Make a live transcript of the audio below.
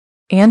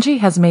Angie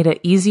has made it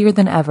easier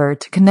than ever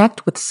to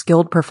connect with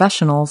skilled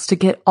professionals to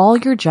get all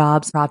your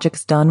jobs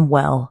projects done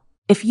well.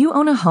 If you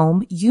own a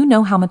home, you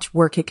know how much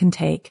work it can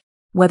take,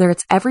 whether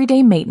it's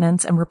everyday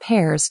maintenance and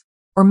repairs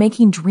or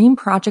making dream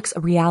projects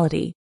a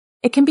reality.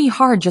 It can be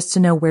hard just to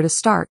know where to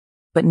start,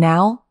 but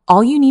now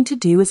all you need to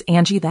do is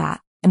Angie that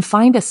and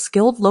find a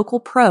skilled local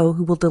pro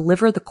who will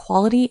deliver the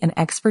quality and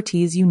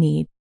expertise you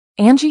need.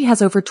 Angie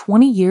has over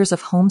 20 years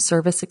of home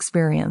service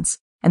experience,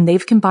 and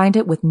they've combined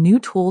it with new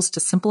tools to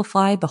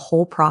simplify the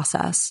whole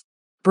process.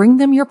 Bring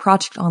them your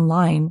project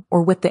online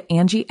or with the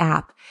Angie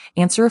app,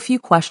 answer a few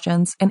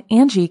questions, and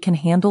Angie can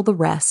handle the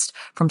rest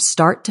from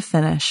start to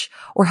finish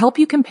or help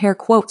you compare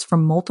quotes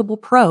from multiple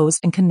pros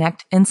and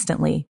connect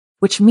instantly,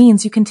 which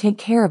means you can take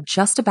care of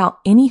just about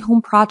any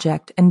home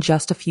project in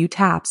just a few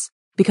taps.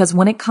 Because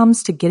when it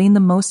comes to getting the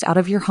most out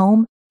of your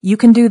home, you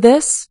can do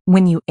this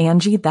when you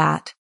Angie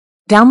that.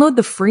 Download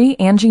the free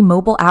Angie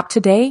mobile app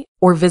today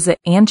or visit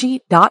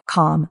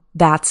Angie.com.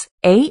 That's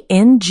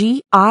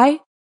ANGI.com.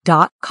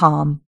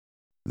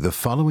 The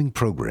following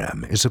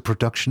program is a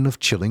production of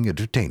Chilling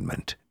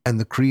Entertainment and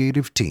the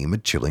creative team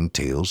at Chilling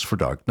Tales for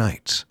Dark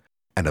Nights,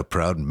 and a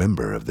proud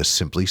member of the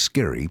Simply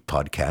Scary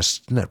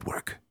Podcasts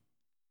Network.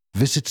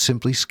 Visit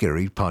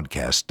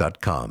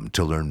simplyscarypodcast.com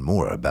to learn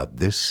more about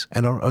this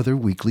and our other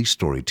weekly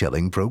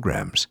storytelling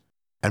programs,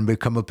 and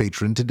become a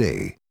patron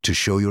today to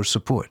show your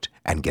support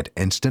and get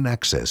instant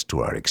access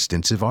to our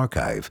extensive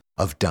archive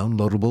of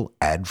downloadable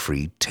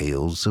ad-free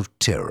tales of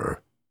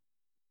terror.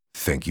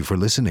 Thank you for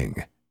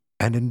listening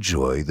and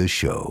enjoy the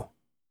show.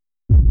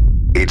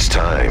 It's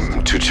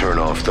time to turn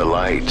off the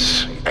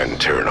lights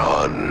and turn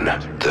on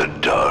the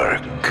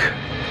dark.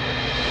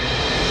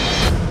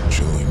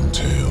 Chilling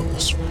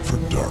Tales for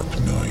Dark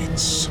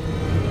Nights.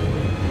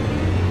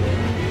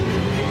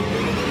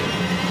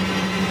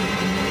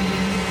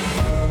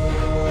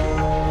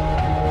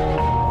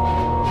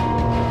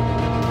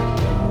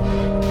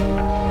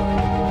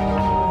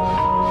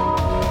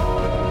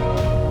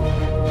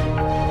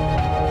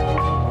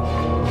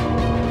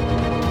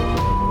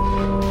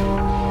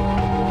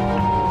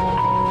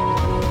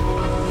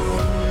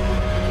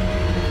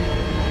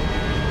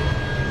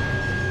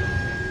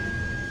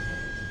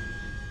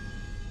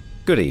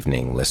 Good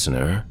evening,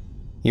 listener.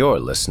 You're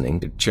listening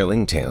to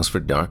Chilling Tales for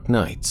Dark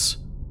Nights.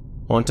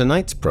 On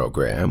tonight's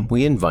program,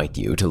 we invite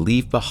you to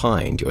leave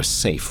behind your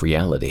safe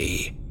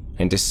reality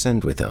and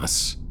descend with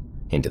us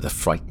into the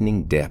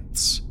frightening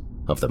depths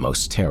of the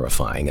most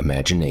terrifying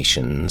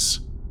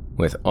imaginations,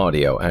 with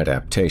audio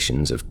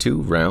adaptations of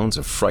 2 rounds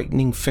of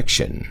frightening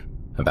fiction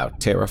about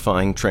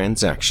terrifying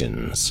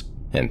transactions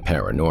and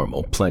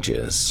paranormal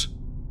pledges.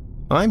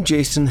 I'm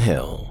Jason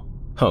Hill,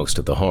 host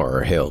of the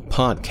Horror Hill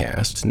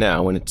podcast,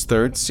 now in its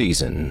 3rd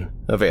season,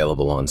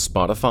 available on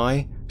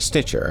Spotify,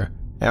 Stitcher,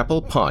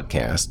 Apple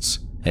Podcasts,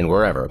 and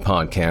wherever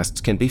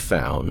podcasts can be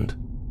found.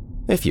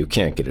 If you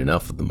can't get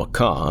enough of the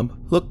macabre,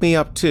 look me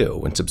up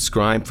too and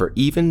subscribe for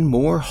even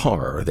more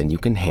horror than you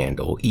can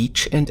handle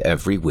each and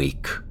every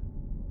week.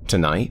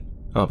 Tonight,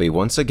 I'll be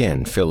once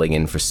again filling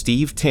in for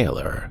Steve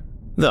Taylor,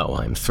 though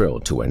I'm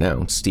thrilled to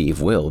announce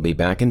Steve will be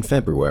back in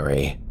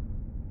February.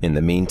 In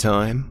the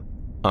meantime,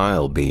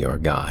 I'll be your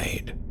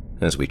guide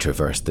as we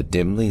traverse the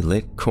dimly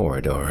lit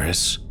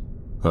corridors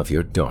of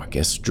your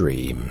darkest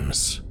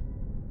dreams.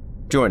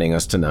 Joining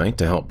us tonight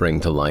to help bring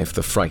to life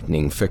the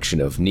frightening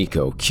fiction of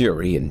Nico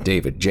Curie and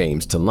David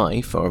James to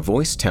life are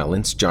voice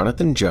talents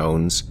Jonathan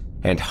Jones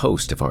and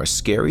host of our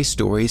Scary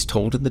Stories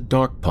Told in the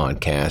Dark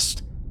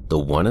podcast, the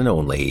one and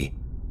only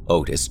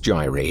Otis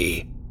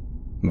Gyrie.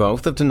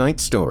 Both of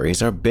tonight's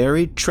stories are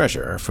buried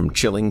treasure from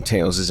Chilling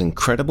Tales'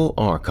 incredible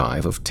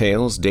archive of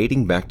tales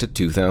dating back to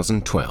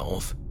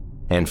 2012.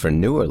 And for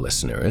newer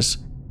listeners,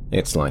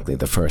 it's likely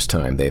the first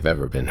time they've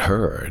ever been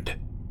heard.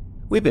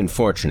 We've been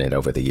fortunate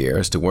over the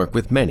years to work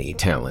with many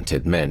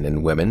talented men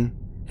and women,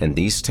 and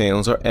these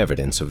tales are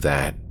evidence of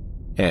that,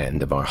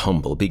 and of our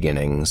humble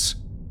beginnings.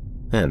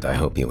 And I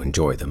hope you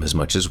enjoy them as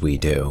much as we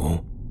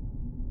do.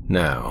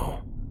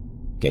 Now,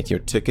 get your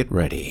ticket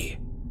ready.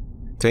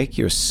 Take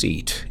your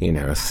seat in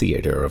our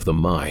theater of the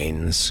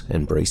minds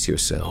and brace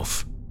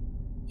yourself.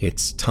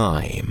 It's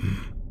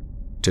time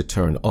to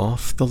turn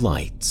off the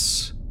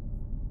lights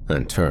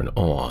and turn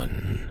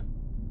on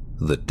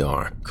the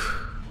dark.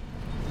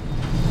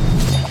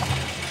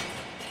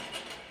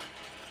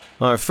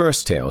 Our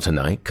first tale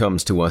tonight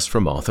comes to us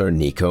from author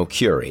Nico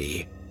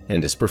Curie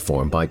and is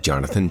performed by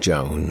Jonathan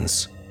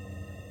Jones.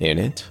 In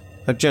it,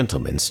 a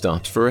gentleman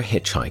stops for a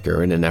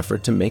hitchhiker in an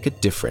effort to make a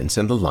difference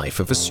in the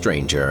life of a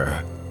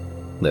stranger.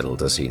 Little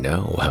does he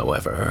know,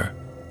 however,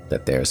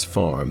 that there's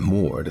far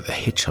more to the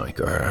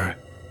hitchhiker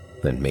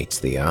than meets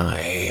the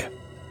eye,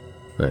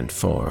 and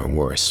far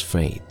worse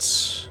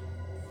fates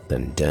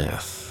than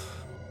death.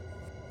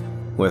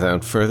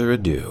 Without further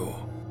ado,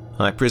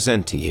 I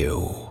present to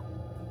you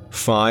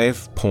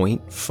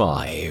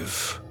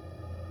 5.5.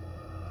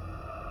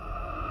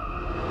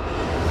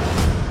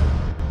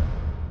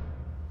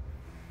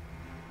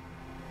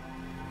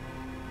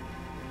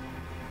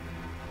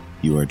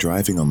 You are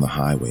driving on the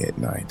highway at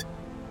night.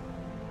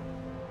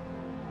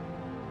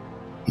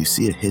 You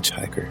see a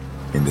hitchhiker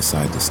and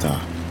decide to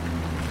stop.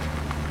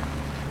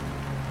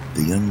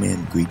 The young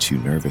man greets you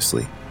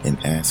nervously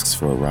and asks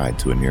for a ride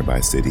to a nearby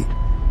city.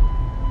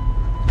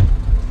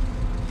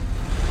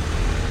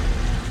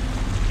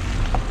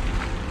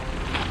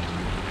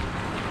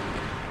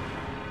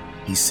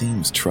 He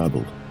seems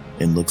troubled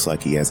and looks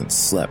like he hasn't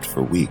slept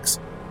for weeks.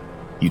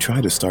 You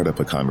try to start up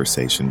a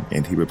conversation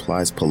and he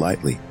replies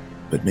politely,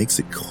 but makes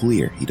it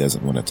clear he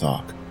doesn't want to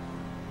talk.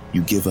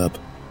 You give up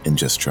and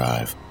just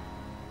drive.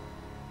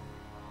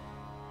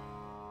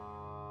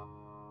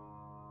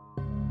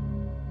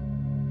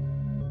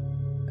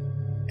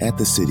 At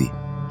the city,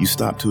 you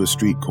stop to a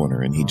street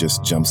corner and he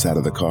just jumps out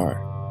of the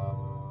car.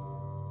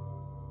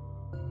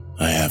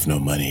 I have no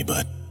money,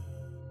 but...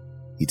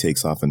 He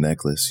takes off a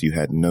necklace you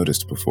hadn't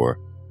noticed before.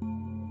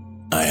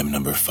 I am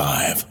number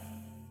 5.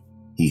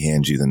 He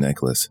hands you the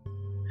necklace.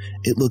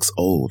 It looks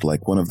old,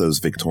 like one of those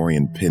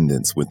Victorian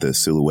pendants with the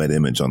silhouette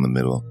image on the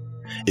middle,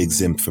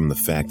 exempt from the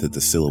fact that the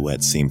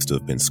silhouette seems to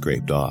have been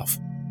scraped off.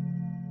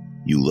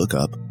 You look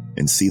up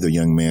and see the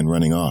young man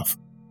running off.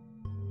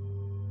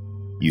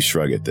 You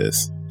shrug at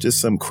this. Just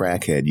some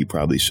crackhead you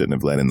probably shouldn't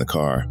have let in the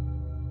car.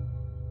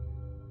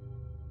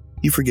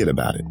 You forget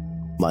about it.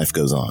 Life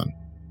goes on.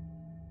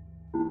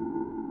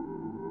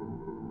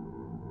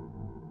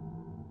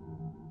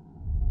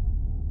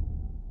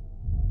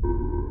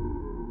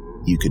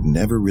 You could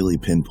never really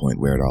pinpoint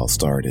where it all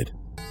started.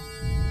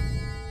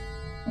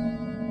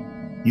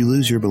 You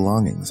lose your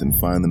belongings and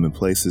find them in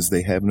places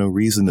they have no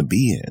reason to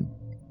be in.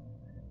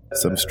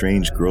 Some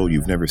strange girl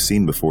you've never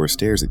seen before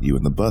stares at you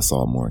in the bus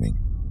all morning.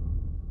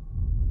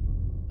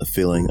 A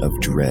feeling of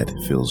dread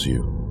fills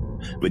you,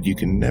 but you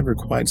can never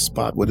quite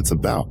spot what it's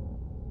about.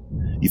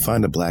 You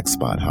find a black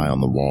spot high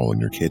on the wall in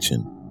your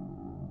kitchen.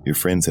 Your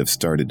friends have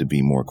started to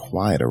be more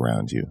quiet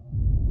around you.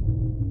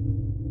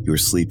 Your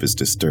sleep is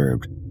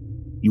disturbed.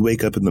 You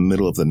wake up in the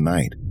middle of the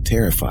night,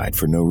 terrified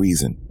for no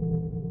reason.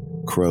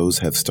 Crows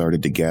have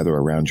started to gather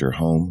around your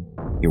home,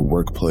 your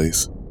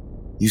workplace.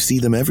 You see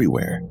them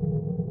everywhere.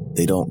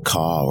 They don't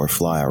caw or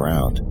fly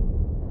around.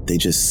 They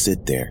just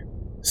sit there,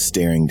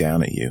 staring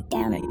down at you.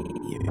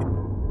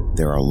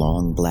 There are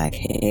long black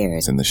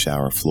hairs in the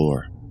shower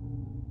floor.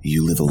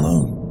 You live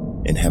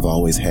alone and have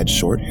always had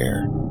short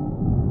hair.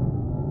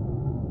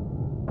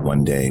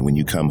 One day, when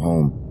you come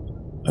home,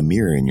 a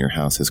mirror in your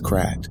house is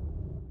cracked,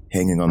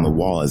 hanging on the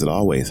wall as it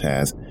always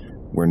has,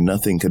 where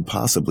nothing could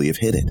possibly have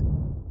hit it.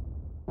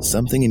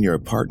 Something in your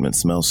apartment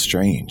smells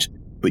strange,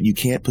 but you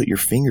can't put your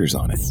fingers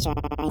on it.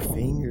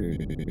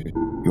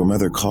 Your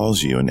mother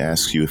calls you and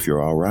asks you if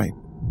you're all right.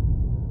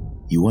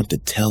 You want to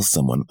tell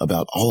someone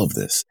about all of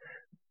this,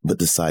 but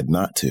decide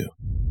not to.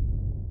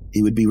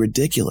 It would be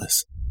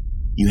ridiculous.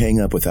 You hang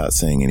up without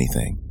saying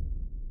anything.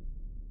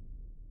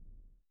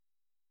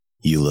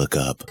 You look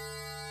up.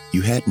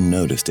 You hadn't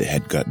noticed it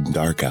had gotten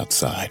dark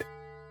outside.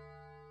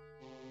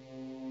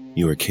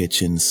 Your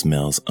kitchen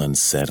smells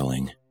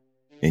unsettling,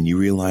 and you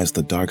realize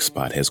the dark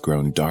spot has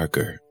grown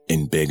darker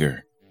and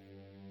bigger.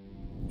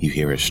 You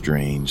hear a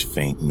strange,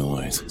 faint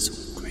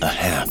noise, a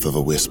half of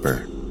a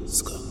whisper.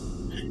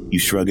 You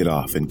shrug it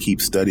off and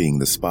keep studying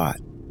the spot.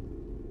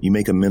 You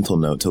make a mental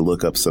note to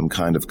look up some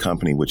kind of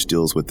company which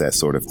deals with that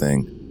sort of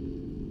thing.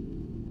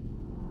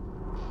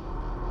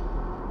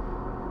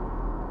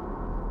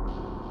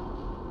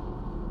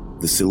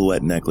 The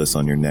silhouette necklace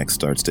on your neck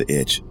starts to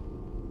itch.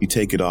 You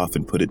take it off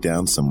and put it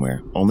down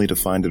somewhere, only to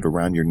find it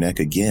around your neck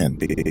again.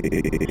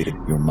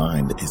 Your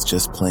mind is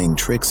just playing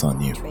tricks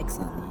on you.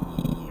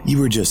 You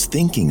were just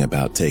thinking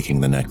about taking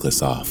the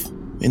necklace off,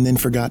 and then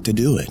forgot to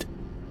do it.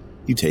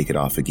 You take it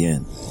off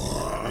again.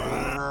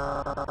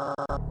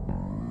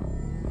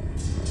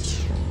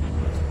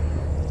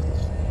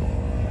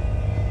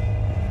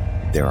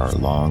 There are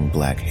long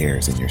black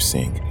hairs in your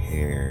sink.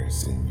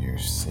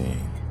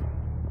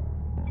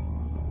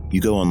 You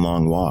go on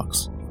long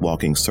walks,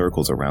 walking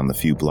circles around the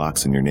few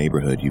blocks in your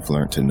neighborhood you've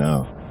learned to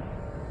know.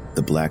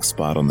 The black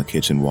spot on the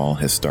kitchen wall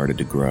has started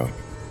to grow,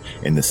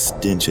 and the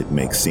stench it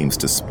makes seems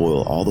to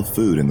spoil all the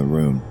food in the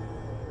room.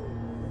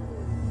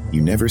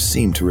 You never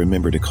seem to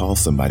remember to call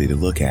somebody to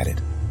look at it.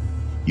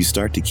 You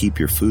start to keep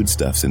your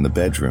foodstuffs in the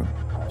bedroom.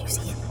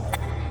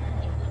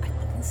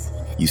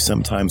 You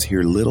sometimes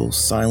hear little,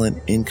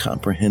 silent,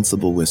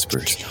 incomprehensible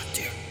whispers.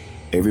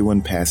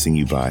 Everyone passing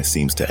you by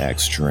seems to act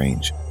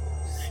strange.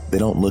 They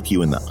don't look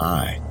you in the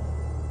eye.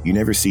 You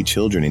never see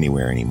children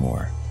anywhere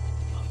anymore,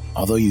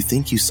 although you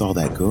think you saw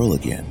that girl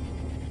again.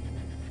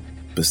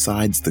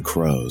 Besides the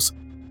crows,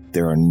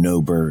 there are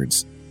no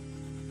birds.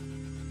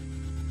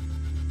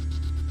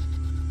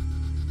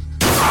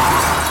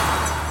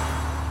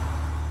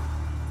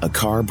 A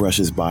car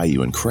brushes by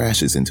you and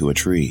crashes into a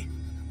tree.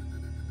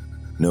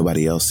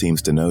 Nobody else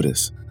seems to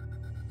notice.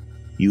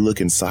 You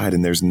look inside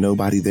and there's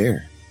nobody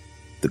there.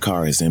 The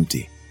car is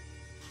empty.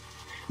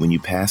 When you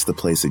pass the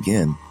place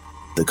again,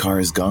 the car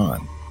is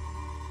gone.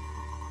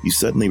 You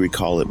suddenly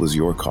recall it was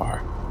your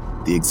car,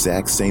 the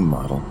exact same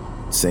model,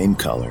 same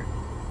color,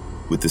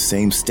 with the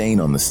same stain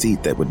on the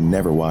seat that would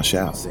never wash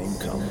out.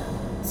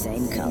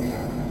 Same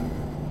color.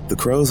 The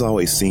crows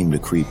always seem to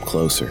creep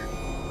closer,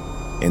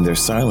 and their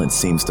silence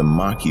seems to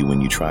mock you when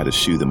you try to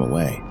shoo them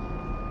away.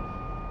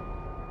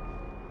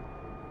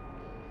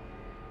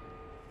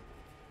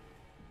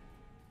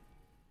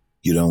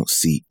 You don't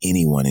see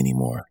anyone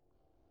anymore.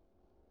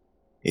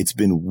 It's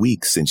been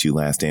weeks since you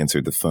last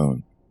answered the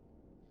phone.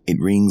 It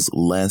rings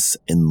less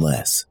and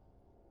less.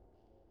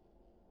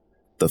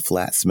 The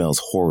flat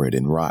smells horrid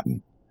and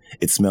rotten.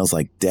 It smells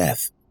like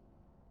death.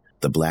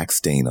 The black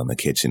stain on the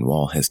kitchen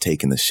wall has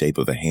taken the shape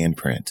of a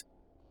handprint.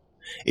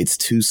 It's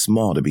too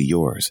small to be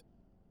yours.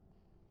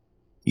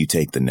 You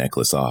take the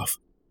necklace off.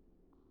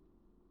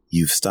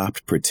 You've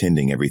stopped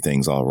pretending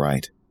everything's all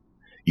right.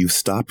 You've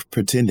stopped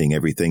pretending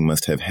everything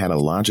must have had a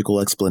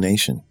logical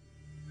explanation.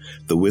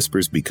 The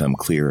whispers become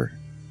clearer.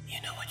 You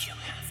know what you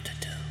have to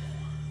do.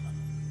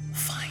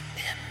 Find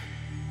him.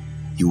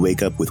 You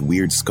wake up with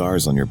weird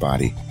scars on your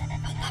body.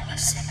 Number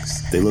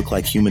 6. They look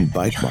like human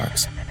bite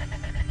marks.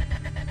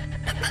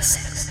 Number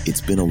 6.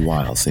 It's been a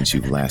while since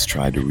you've last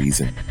tried to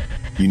reason.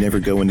 You never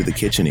go into the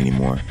kitchen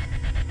anymore.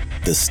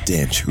 The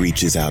stench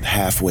reaches out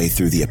halfway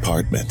through the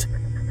apartment.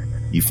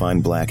 You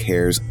find black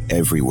hairs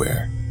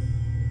everywhere.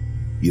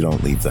 You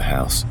don't leave the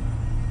house.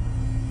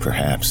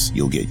 Perhaps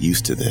you'll get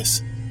used to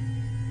this.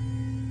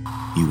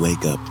 You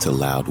wake up to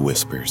loud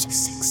whispers.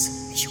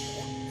 6. You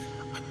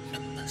are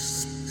number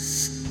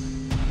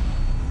 6.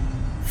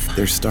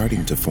 They're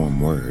starting to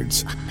form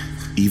words,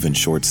 even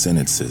short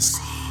sentences.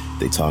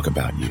 They talk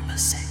about you. Number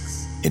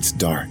 6. It's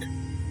dark.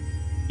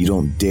 You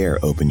don't dare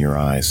open your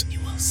eyes. You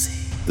will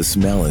see. The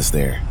smell is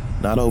there,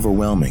 not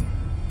overwhelming,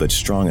 but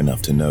strong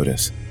enough to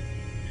notice.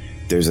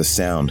 There's a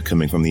sound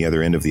coming from the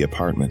other end of the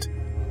apartment.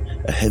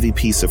 A heavy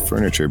piece of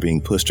furniture being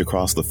pushed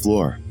across the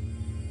floor.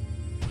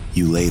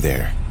 You lay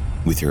there,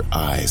 with your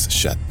eyes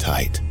shut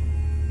tight.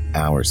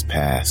 Hours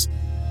pass.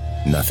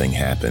 Nothing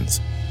happens.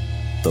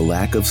 The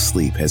lack of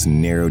sleep has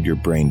narrowed your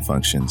brain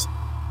functions,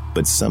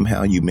 but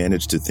somehow you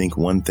manage to think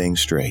one thing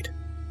straight.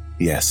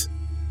 Yes,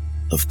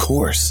 of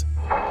course.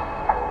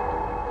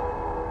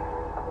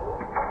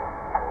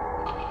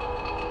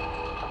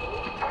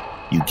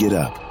 You get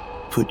up,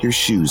 put your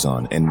shoes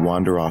on, and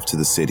wander off to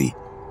the city.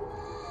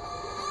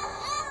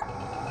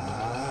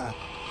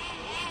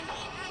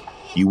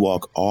 You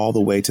walk all the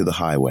way to the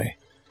highway.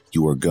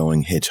 You are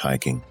going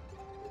hitchhiking.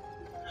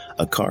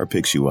 A car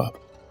picks you up,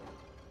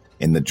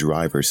 and the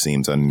driver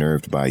seems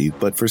unnerved by you,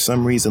 but for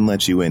some reason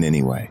lets you in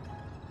anyway.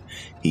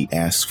 He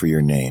asks for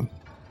your name.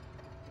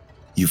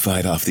 You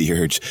fight off the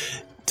urge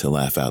to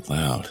laugh out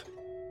loud.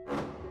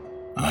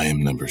 I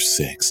am number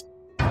 6.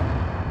 Number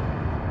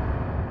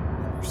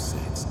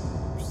 6.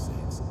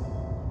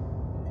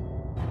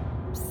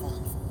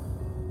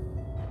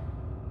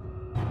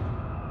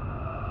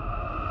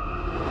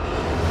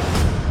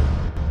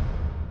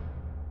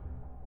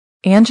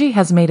 Angie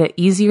has made it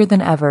easier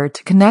than ever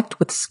to connect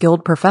with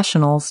skilled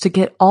professionals to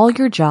get all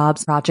your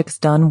jobs projects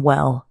done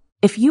well.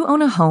 If you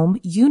own a home,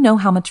 you know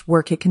how much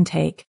work it can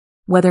take,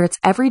 whether it's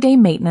everyday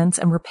maintenance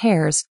and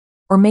repairs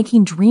or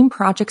making dream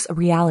projects a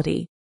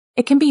reality.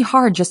 It can be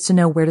hard just to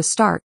know where to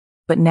start,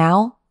 but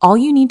now all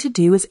you need to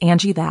do is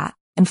Angie that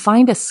and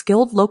find a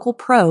skilled local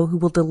pro who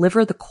will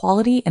deliver the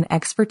quality and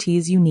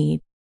expertise you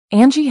need.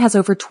 Angie has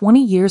over 20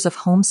 years of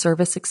home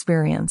service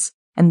experience,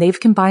 and they've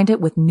combined it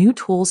with new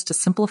tools to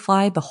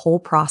simplify the whole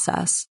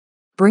process.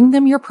 Bring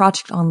them your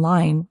project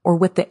online or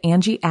with the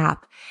Angie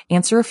app,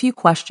 answer a few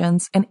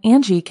questions, and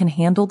Angie can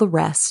handle the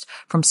rest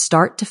from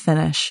start to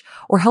finish,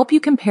 or help you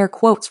compare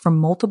quotes from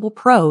multiple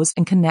pros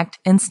and connect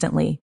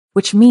instantly,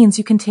 which means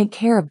you can take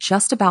care of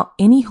just about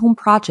any home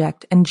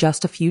project in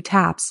just a few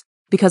taps.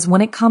 Because when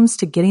it comes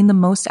to getting the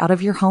most out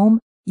of your home,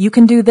 you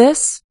can do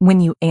this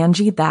when you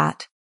Angie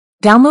that.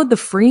 Download the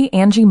free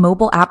Angie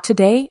mobile app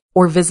today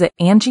or visit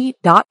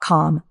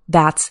Angie.com.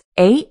 That's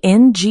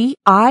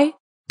ANGI.com.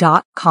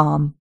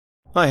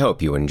 I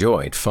hope you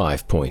enjoyed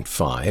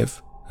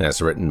 5.5,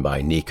 as written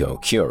by Nico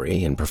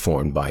Curie and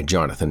performed by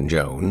Jonathan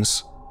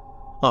Jones.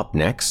 Up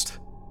next,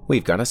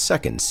 we've got a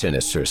second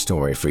sinister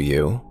story for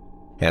you,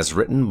 as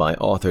written by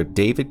author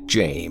David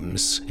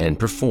James and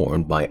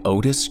performed by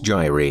Otis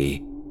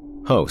Gyrie,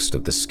 host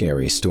of the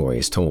Scary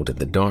Stories Told in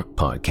the Dark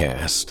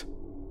podcast.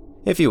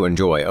 If you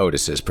enjoy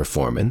Otis's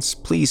performance,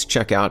 please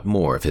check out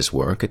more of his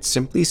work at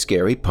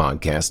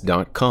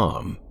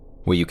simplyscarypodcast.com,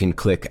 where you can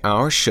click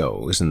our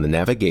shows in the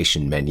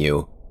navigation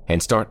menu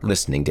and start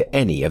listening to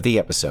any of the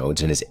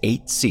episodes in his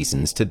 8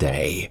 seasons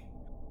today.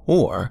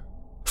 Or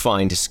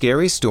find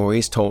Scary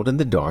Stories Told in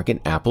the Dark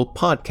in Apple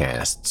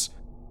Podcasts,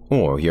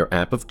 or your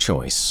app of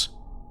choice.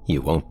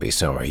 You won't be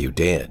sorry you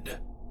did.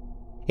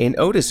 In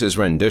Otis's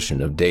rendition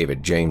of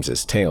David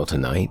James's tale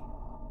tonight,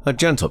 a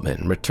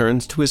gentleman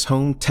returns to his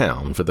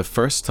hometown for the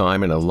first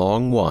time in a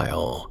long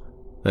while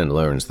and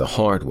learns the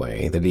hard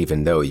way that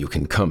even though you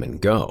can come and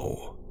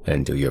go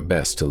and do your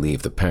best to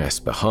leave the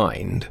past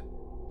behind,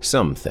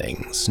 some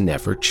things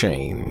never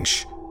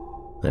change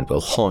and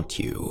will haunt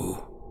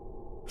you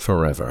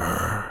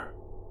forever.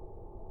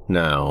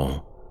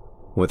 Now,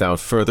 without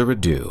further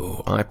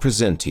ado, I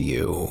present to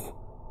you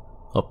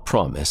A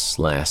Promise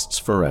Lasts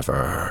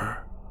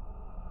Forever.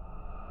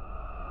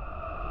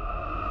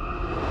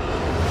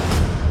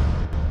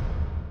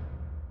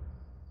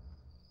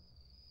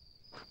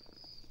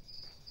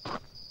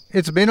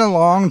 It's been a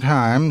long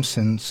time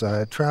since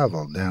I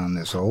traveled down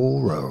this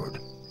old road.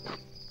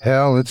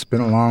 Hell, it's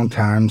been a long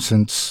time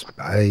since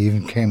I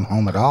even came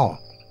home at all.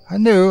 I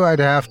knew I'd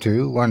have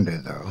to one day,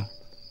 though.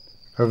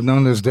 I've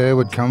known this day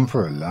would come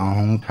for a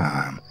long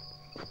time.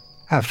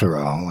 After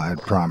all,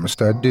 I'd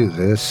promised I'd do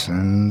this,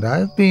 and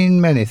I've been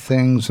many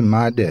things in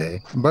my day,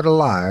 but a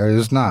liar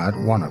is not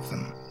one of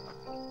them.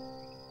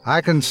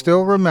 I can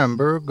still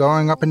remember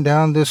going up and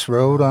down this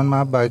road on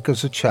my bike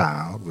as a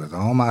child with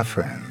all my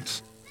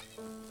friends.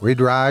 We'd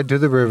ride to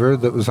the river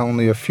that was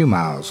only a few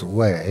miles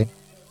away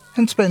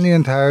and spend the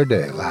entire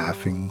day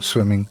laughing,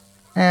 swimming,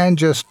 and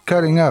just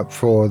cutting up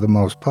for the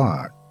most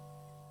part.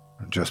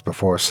 Just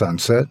before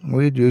sunset,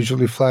 we'd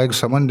usually flag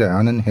someone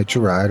down and hitch a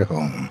ride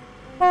home.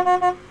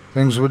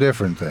 Things were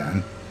different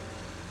then.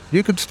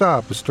 You could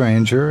stop a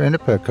stranger in a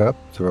pickup,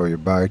 throw your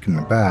bike in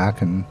the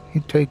back, and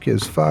he'd take you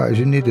as far as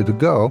you needed to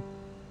go,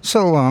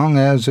 so long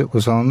as it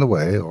was on the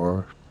way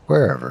or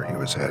wherever he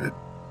was headed.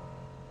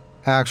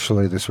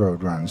 Actually, this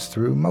road runs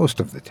through most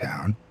of the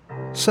town,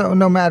 so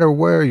no matter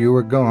where you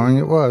were going,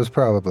 it was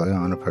probably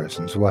on a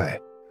person's way.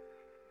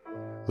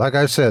 Like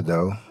I said,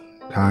 though,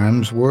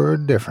 times were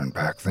different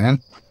back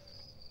then.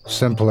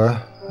 Simpler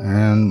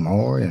and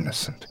more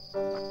innocent.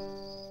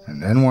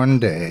 And then one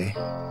day,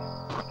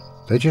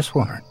 they just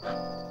weren't.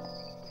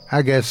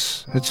 I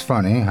guess it's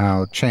funny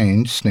how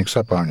change sneaks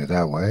up on you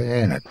that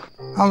way, ain't it?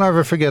 I'll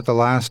never forget the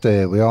last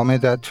day we all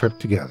made that trip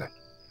together.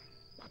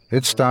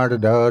 It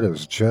started out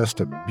as just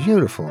a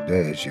beautiful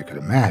day as you could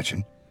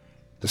imagine.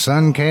 The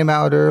sun came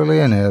out early,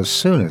 and as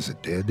soon as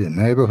it did, the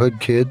neighborhood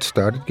kids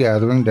started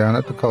gathering down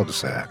at the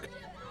cul-de-sac.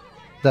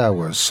 That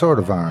was sort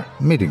of our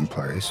meeting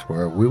place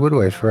where we would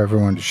wait for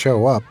everyone to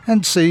show up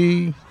and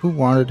see who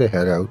wanted to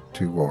head out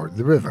toward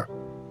the river.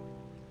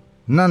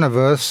 None of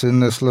us in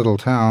this little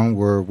town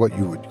were what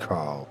you would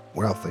call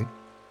wealthy,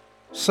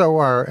 so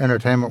our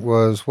entertainment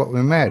was what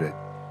we made it,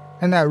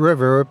 and that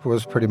river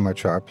was pretty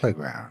much our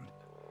playground.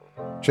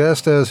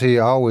 Just as he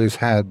always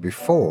had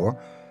before,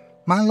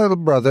 my little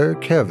brother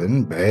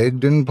Kevin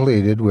begged and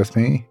pleaded with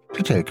me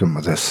to take him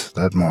with us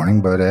that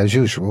morning, but as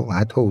usual,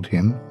 I told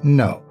him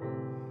no.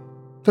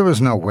 There was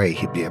no way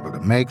he'd be able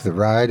to make the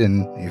ride,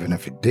 and even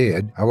if he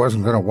did, I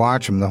wasn't going to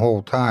watch him the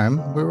whole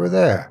time we were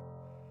there.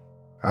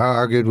 I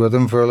argued with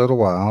him for a little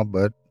while,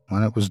 but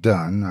when it was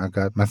done, I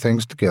got my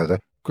things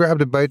together,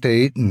 grabbed a bite to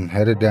eat, and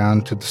headed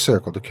down to the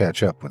circle to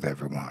catch up with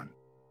everyone.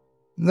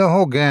 The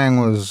whole gang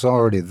was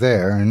already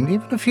there, and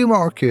even a few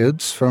more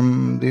kids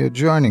from the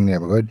adjoining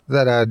neighborhood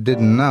that I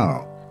didn't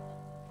know.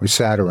 We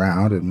sat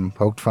around and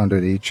poked fun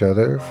at each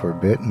other for a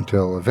bit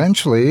until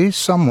eventually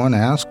someone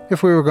asked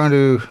if we were going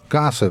to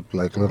gossip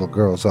like little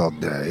girls all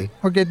day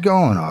or get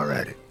going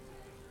already.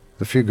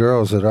 The few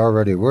girls that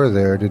already were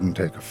there didn't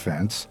take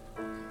offense.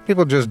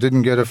 People just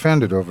didn't get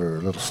offended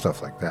over little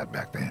stuff like that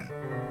back then.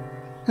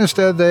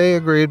 Instead, they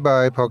agreed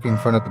by poking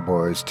fun at the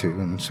boys too,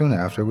 and soon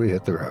after we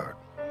hit the road.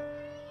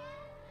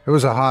 It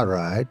was a hot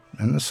ride,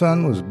 and the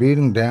sun was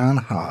beating down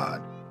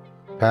hard.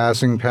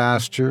 Passing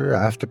pasture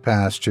after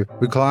pasture,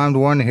 we climbed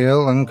one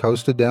hill and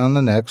coasted down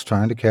the next,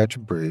 trying to catch a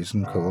breeze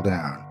and cool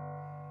down.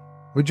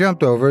 We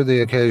jumped over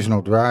the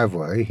occasional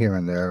driveway here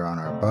and there on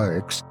our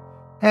bikes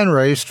and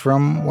raced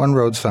from one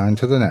road sign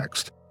to the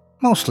next,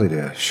 mostly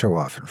to show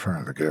off in front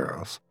of the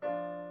girls.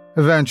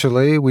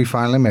 Eventually, we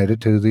finally made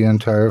it to the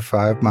entire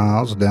 5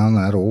 miles down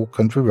that old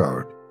country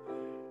road.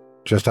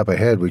 Just up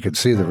ahead, we could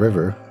see the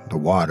river, the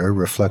water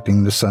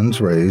reflecting the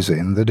sun's rays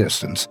in the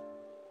distance.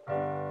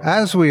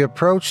 As we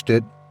approached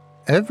it,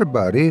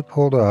 everybody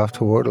pulled off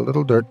toward a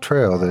little dirt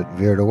trail that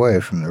veered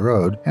away from the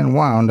road and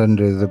wound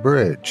under the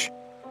bridge.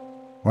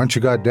 Once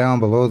you got down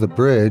below the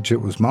bridge,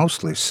 it was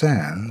mostly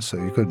sand, so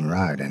you couldn't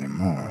ride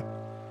anymore.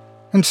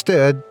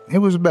 Instead, it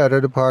was better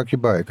to park your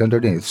bike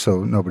underneath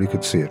so nobody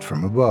could see it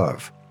from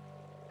above.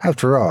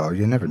 After all,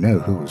 you never knew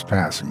who was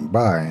passing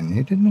by, and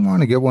you didn't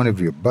want to get one of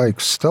your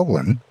bikes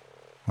stolen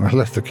or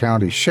let the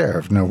county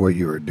sheriff know what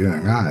you were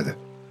doing either.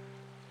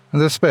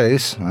 The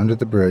space under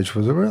the bridge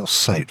was a real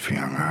sight for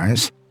young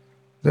eyes.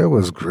 There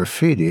was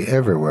graffiti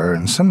everywhere,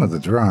 and some of the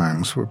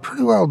drawings were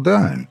pretty well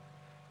done.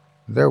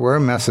 There were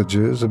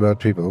messages about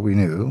people we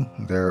knew,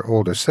 their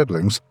older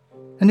siblings,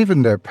 and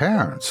even their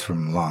parents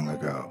from long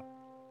ago.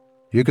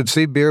 You could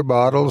see beer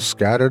bottles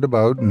scattered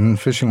about and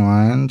fishing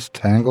lines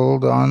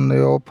tangled on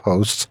the old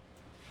posts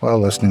while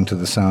listening to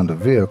the sound of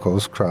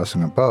vehicles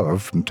crossing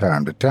above from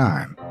time to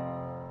time.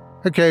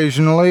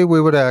 Occasionally, we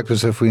would act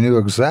as if we knew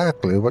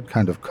exactly what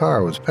kind of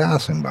car was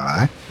passing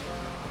by,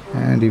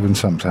 and even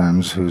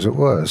sometimes whose it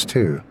was,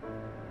 too.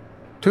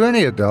 To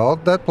any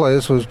adult, that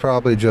place was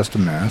probably just a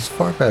mess,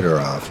 far better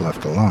off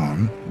left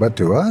alone. But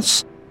to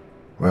us?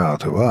 Well,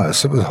 to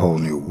us, it was a whole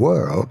new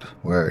world,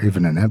 where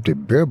even an empty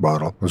beer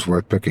bottle was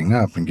worth picking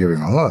up and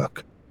giving a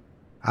look.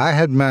 I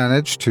had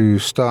managed to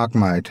stock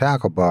my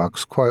tackle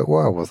box quite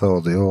well with all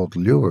the old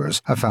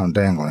lures I found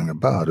dangling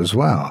about as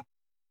well.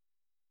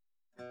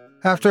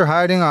 After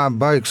hiding our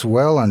bikes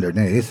well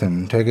underneath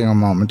and taking a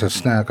moment to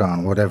snack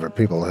on whatever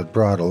people had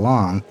brought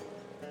along,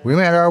 we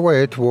made our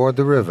way toward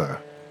the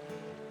river.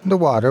 The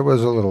water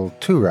was a little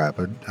too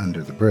rapid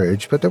under the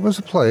bridge, but there was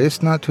a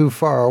place not too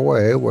far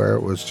away where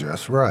it was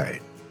just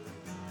right.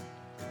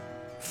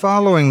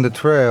 Following the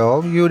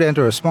trail, you'd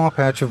enter a small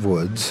patch of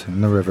woods,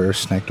 and the river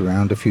snaked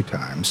around a few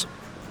times.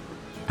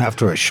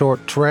 After a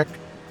short trek,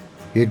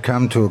 you'd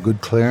come to a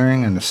good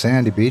clearing and a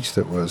sandy beach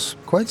that was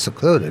quite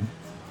secluded,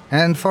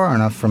 and far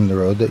enough from the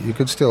road that you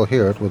could still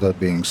hear it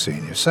without being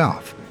seen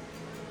yourself.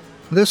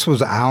 This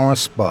was our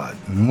spot,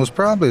 and was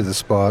probably the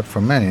spot for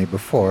many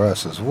before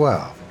us as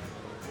well.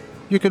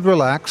 You could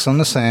relax on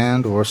the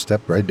sand or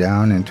step right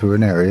down into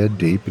an area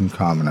deep and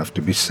calm enough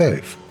to be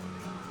safe.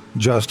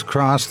 Just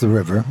across the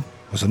river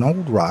was an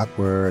old rock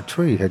where a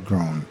tree had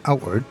grown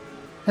outward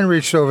and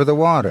reached over the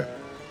water.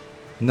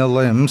 The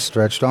limbs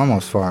stretched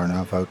almost far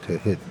enough out to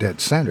hit dead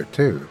center,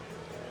 too.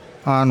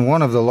 On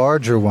one of the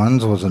larger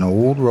ones was an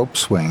old rope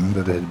swing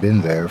that had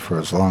been there for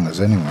as long as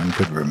anyone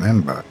could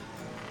remember.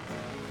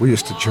 We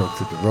used to joke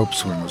that the rope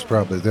swing was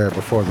probably there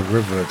before the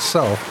river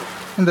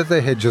itself, and that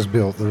they had just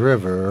built the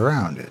river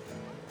around it.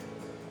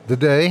 The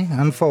day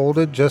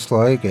unfolded just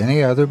like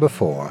any other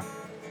before.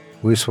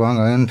 We swung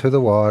into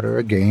the water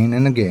again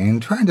and again,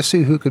 trying to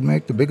see who could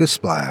make the biggest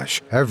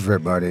splash.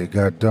 Everybody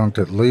got dunked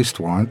at least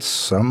once,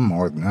 some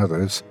more than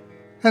others,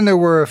 and there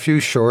were a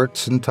few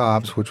shorts and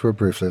tops which were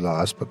briefly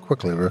lost but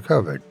quickly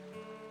recovered.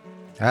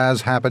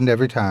 As happened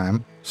every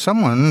time,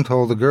 someone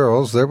told the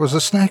girls there was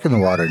a snake in the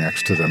water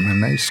next to them,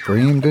 and they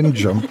screamed and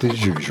jumped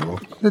as usual.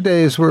 The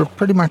days were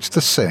pretty much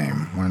the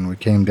same when we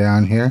came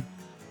down here,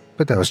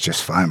 but that was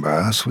just fine by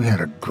us. We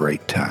had a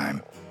great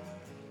time.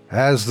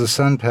 As the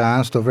sun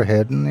passed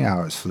overhead and the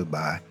hours flew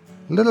by,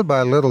 little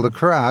by little the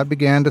crowd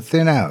began to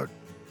thin out.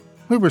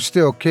 We were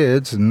still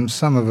kids, and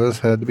some of us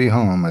had to be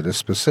home at a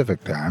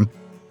specific time,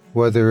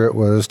 whether it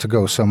was to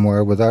go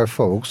somewhere with our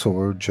folks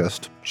or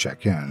just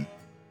check in.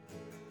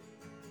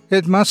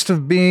 It must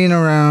have been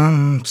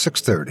around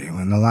 6:30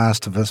 when the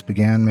last of us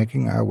began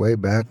making our way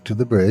back to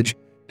the bridge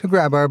to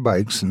grab our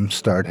bikes and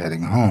start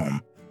heading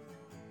home.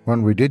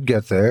 When we did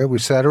get there, we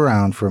sat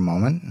around for a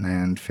moment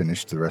and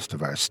finished the rest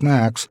of our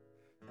snacks,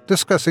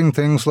 discussing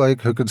things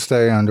like who could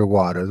stay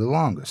underwater the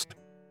longest.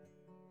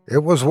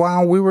 It was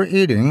while we were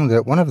eating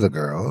that one of the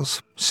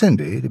girls,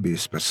 Cindy to be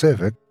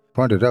specific,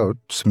 pointed out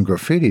some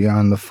graffiti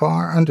on the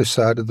far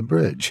underside of the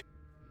bridge.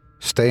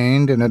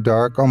 Stained in a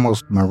dark,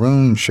 almost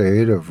maroon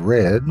shade of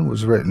red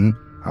was written,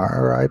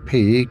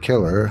 R.I.P.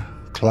 Killer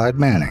Clyde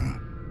Manning.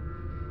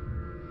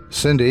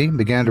 Cindy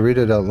began to read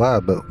it out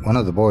loud, but one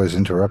of the boys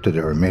interrupted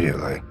her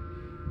immediately.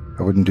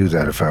 "I wouldn't do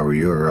that if I were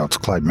you, or else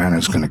Clyde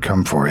Manning's going to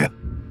come for you."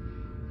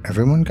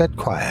 Everyone got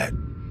quiet.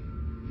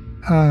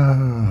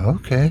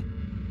 Okay.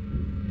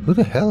 Who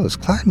the hell is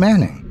Clyde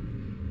Manning?"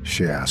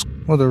 she asked,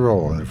 with a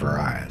roll of her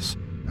eyes.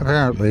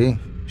 Apparently,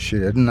 she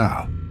didn't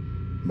know,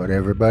 but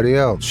everybody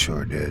else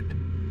sure did.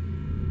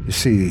 You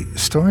see,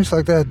 stories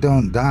like that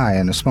don't die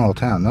in a small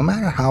town, no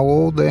matter how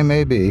old they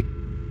may be,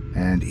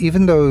 and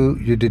even though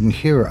you didn't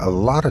hear a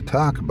lot of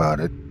talk about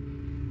it,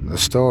 the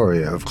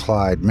story of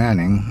Clyde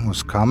Manning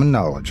was common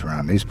knowledge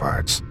around these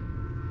parts.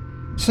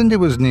 Cindy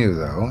was new,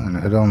 though, and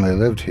had only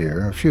lived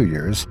here a few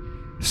years,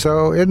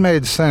 so it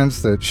made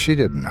sense that she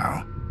didn't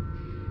know.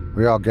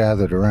 We all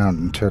gathered around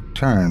and took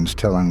turns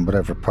telling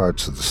whatever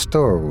parts of the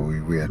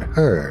story we had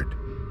heard.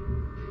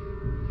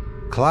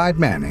 Clyde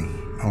Manning,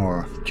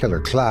 or Killer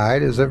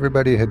Clyde as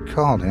everybody had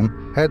called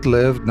him, had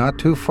lived not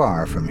too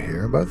far from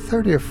here, about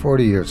 30 or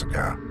 40 years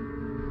ago.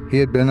 He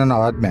had been an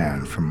odd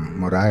man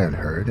from what I had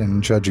heard,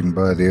 and judging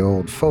by the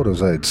old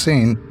photos I had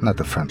seen, not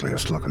the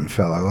friendliest-looking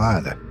fellow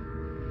either.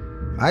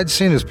 I'd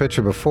seen his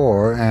picture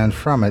before, and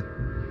from it,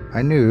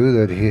 I knew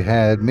that he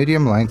had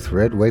medium-length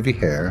red wavy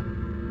hair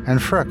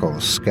and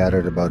freckles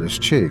scattered about his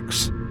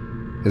cheeks.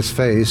 His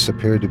face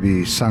appeared to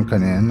be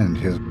sunken in, and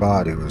his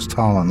body was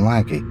tall and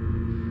lanky.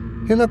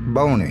 He looked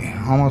bony,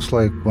 almost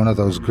like one of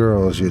those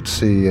girls you'd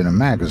see in a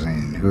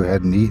magazine who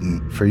hadn't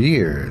eaten for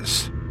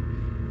years.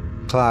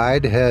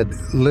 Clyde had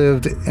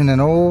lived in an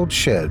old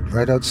shed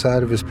right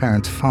outside of his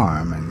parents'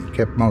 farm and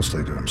kept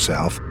mostly to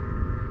himself.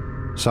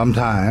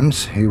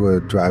 Sometimes he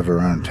would drive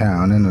around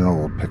town in an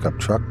old pickup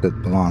truck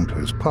that belonged to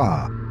his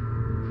pa.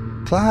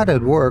 Clyde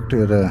had worked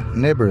at a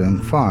neighboring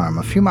farm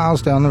a few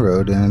miles down the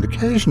road, and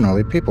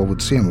occasionally people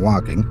would see him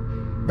walking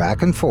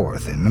back and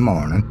forth in the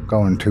morning,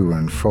 going to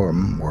and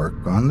from work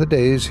on the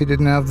days he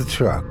didn't have the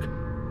truck.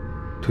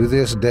 To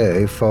this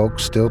day,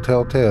 folks still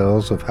tell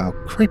tales of how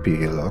creepy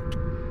he looked,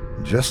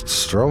 just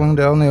strolling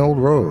down the old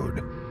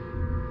road.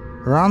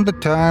 Around the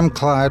time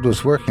Clyde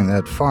was working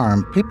that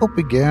farm, people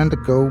began to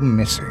go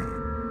missing.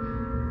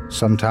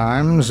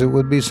 Sometimes it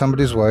would be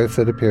somebody's wife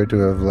that appeared to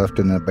have left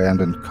an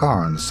abandoned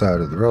car on the side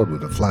of the road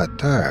with a flat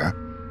tire.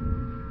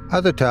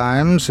 Other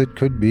times it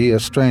could be a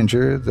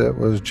stranger that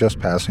was just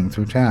passing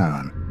through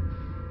town.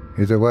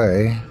 Either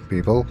way,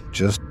 people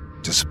just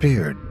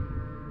disappeared,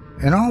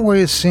 and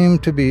always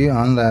seemed to be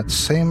on that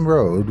same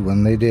road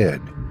when they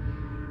did.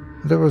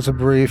 There was a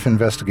brief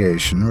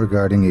investigation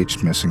regarding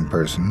each missing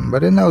person,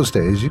 but in those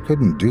days you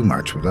couldn't do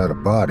much without a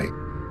body.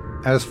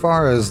 As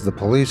far as the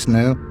police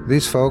knew,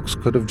 these folks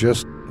could have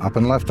just up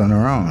and left on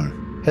their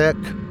own. Heck,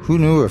 who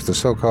knew if the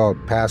so-called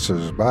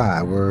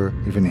passers-by were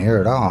even here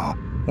at all?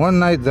 One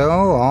night,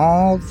 though,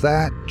 all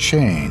that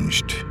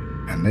changed,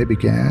 and they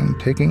began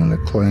taking the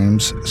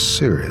claims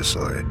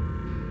seriously.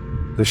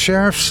 The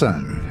sheriff's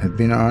son had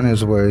been on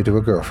his way to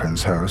a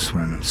girlfriend's house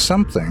when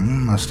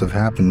something must have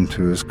happened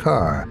to his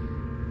car.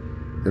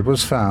 It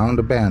was found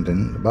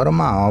abandoned about a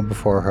mile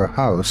before her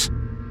house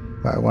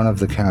by one of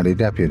the county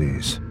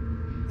deputies.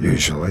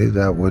 Usually,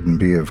 that wouldn't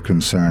be of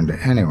concern to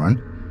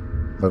anyone,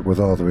 but with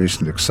all the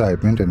recent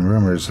excitement and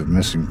rumors of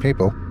missing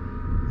people,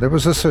 there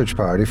was a search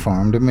party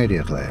formed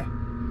immediately.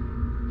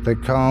 They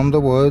combed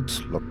the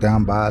woods, looked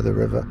down by the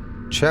river,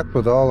 checked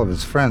with all of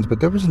his friends, but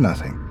there was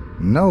nothing.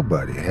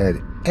 Nobody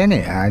had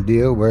any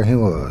idea where he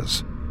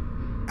was.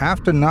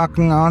 After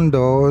knocking on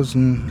doors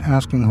and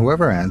asking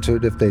whoever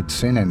answered if they'd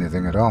seen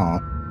anything at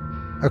all,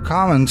 a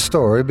common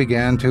story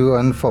began to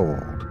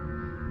unfold.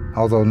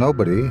 Although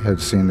nobody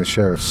had seen the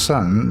sheriff's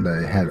son,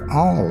 they had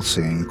all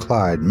seen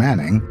Clyde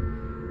Manning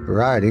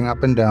riding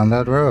up and down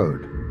that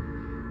road.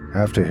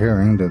 After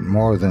hearing that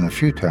more than a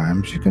few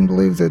times, you can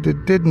believe that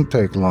it didn't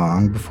take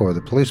long before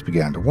the police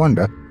began to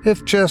wonder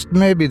if just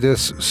maybe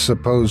this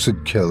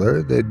supposed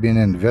killer they'd been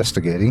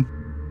investigating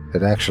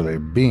had actually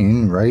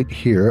been right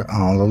here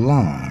all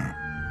along.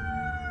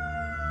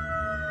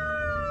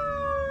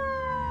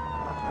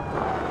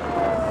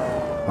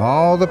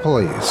 All the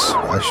police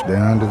rushed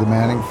down to the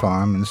Manning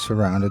farm and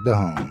surrounded the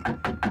home.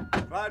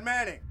 Clyde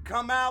Manning,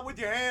 come out with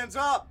your hands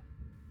up!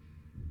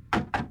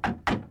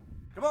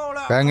 Come on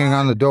out! Banging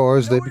on the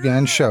doors, they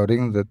began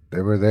shouting that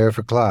they were there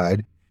for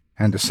Clyde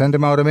and to send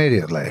him out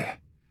immediately.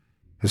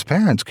 His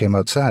parents came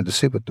outside to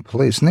see what the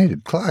police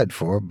needed Clyde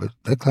for, but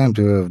they claimed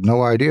to have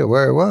no idea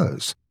where he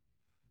was.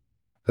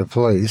 The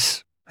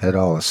police had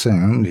all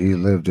assumed he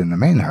lived in the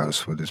main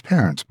house with his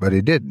parents, but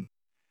he didn't.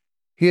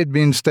 He had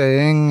been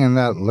staying in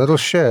that little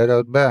shed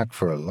out back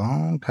for a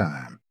long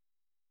time.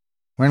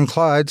 When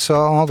Clyde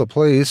saw all the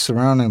police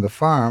surrounding the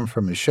farm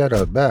from his shed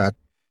out back,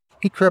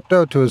 he crept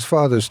out to his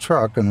father's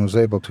truck and was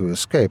able to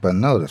escape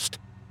unnoticed.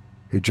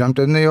 He jumped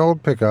in the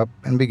old pickup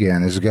and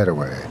began his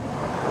getaway.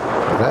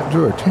 That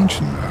drew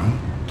attention, though.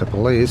 The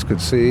police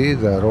could see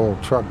that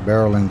old truck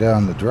barreling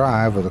down the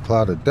drive with a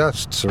cloud of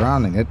dust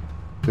surrounding it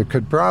that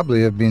could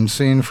probably have been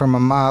seen from a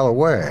mile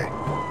away.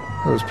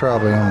 It was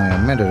probably only a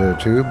minute or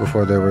two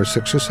before there were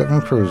 6 or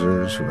 7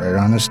 cruisers right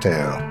on his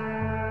tail.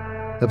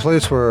 The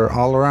police were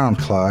all around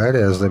Clyde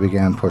as they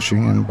began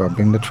pushing and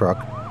bumping the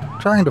truck,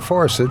 trying to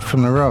force it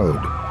from the road.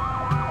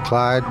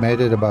 Clyde made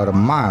it about a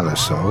mile or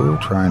so,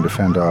 trying to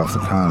fend off the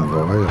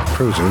convoy of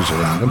cruisers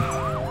around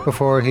him,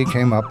 before he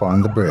came up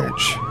on the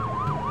bridge.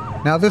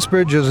 Now, this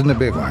bridge isn't a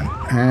big one,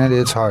 and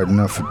it's hard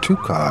enough for 2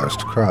 cars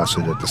to cross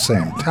it at the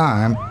same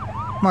time,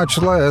 much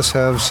less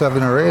have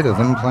 7 or 8 of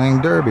them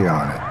playing derby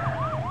on it.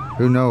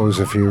 Who knows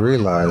if he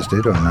realized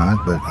it or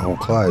not, but old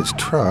Clyde's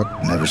truck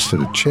never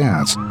stood a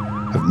chance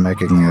of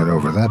making it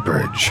over that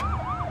bridge.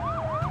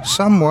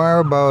 Somewhere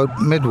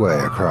about midway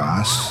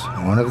across,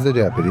 one of the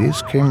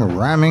deputies came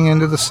ramming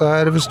into the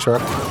side of his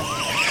truck,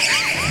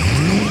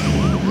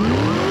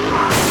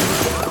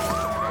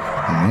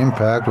 and the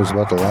impact was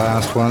about the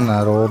last one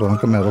that old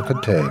Uncle Metal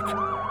could take.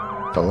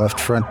 The left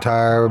front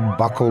tire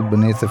buckled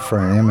beneath the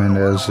frame, and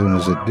as soon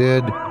as it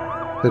did,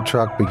 the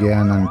truck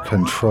began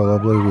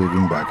uncontrollably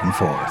weaving back and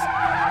forth.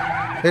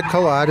 It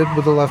collided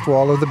with the left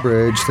wall of the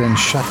bridge, then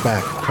shot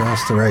back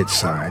across the right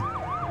side,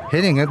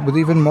 hitting it with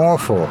even more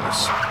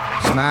force.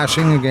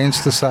 Smashing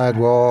against the side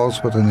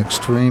walls with an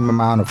extreme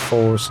amount of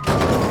force,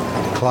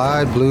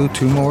 Clyde blew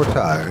 2 more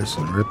tires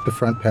and ripped the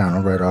front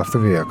panel right off the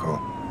vehicle.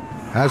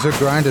 As it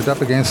grinded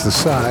up against the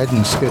side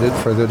and skidded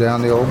further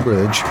down the old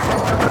bridge,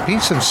 a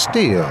piece of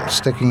steel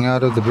sticking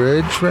out of the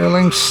bridge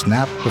railing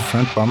snapped the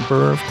front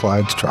bumper of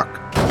Clyde's truck.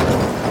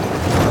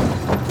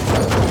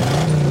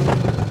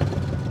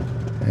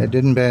 It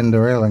didn't bend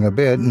the railing a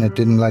bit, and it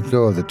didn't let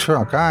go of the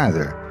truck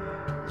either.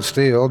 The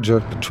steel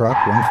jerked the truck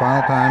one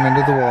final time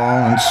into the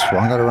wall and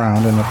swung it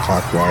around in a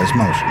clockwise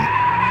motion.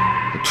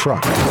 The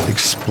truck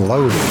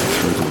exploded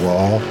through the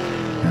wall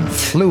and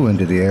flew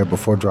into the air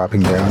before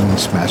dropping down and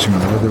smashing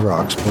over the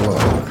rocks below.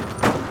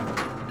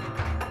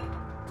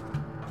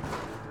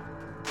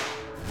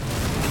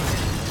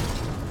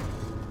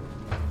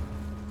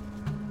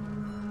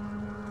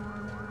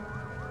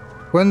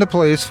 When the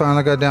police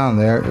finally got down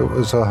there, it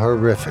was a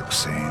horrific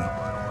scene.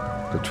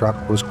 The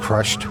truck was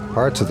crushed,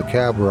 parts of the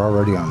cab were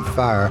already on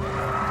fire,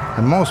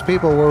 and most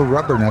people were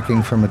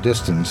rubbernecking from a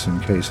distance in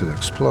case it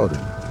exploded.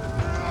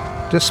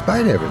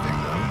 Despite everything,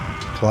 though,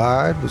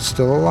 Clyde was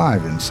still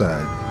alive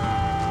inside.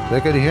 They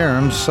could hear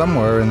him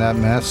somewhere in that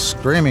mess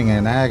screaming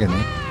in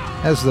agony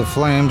as the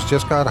flames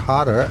just got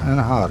hotter and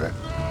hotter.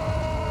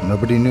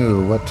 Nobody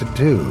knew what to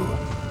do.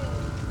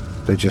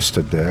 They just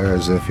stood there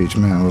as if each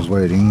man was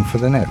waiting for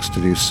the next to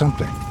do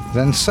something.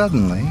 Then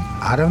suddenly,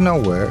 out of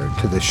nowhere,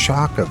 to the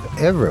shock of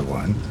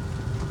everyone,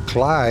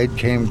 Clyde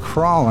came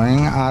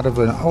crawling out of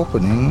an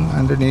opening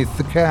underneath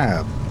the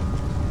cab.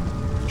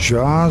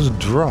 Jaws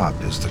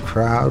dropped as the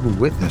crowd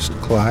witnessed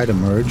Clyde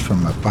emerge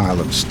from a pile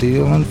of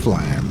steel and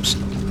flames.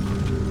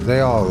 They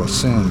all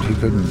assumed he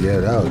couldn't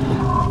get out,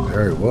 but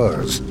there he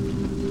was.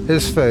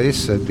 His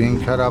face had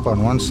been cut up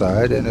on one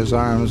side, and his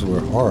arms were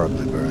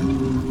horribly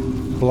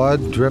burned.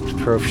 Blood dripped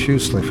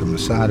profusely from the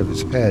side of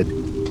his head,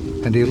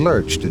 and he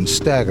lurched and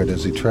staggered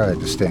as he tried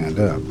to stand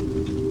up.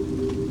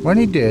 When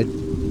he did,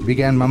 he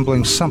began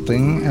mumbling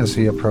something as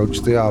he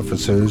approached the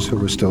officers who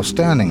were still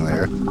standing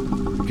there,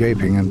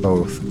 gaping in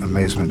both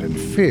amazement and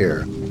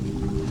fear.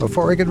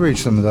 Before he could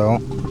reach them, though,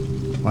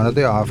 one of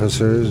the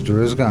officers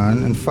drew his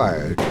gun and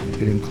fired,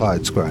 hitting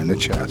Clyde square in the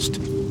chest.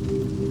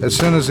 As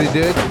soon as he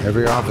did,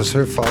 every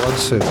officer followed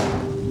suit.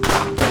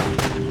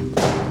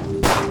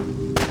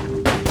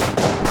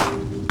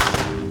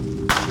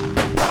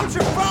 Hold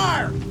your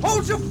fire!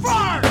 Hold your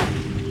fire!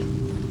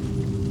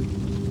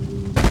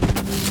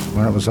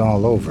 When it was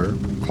all over,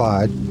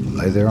 Clyde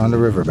lay there on the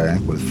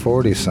riverbank with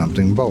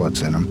 40-something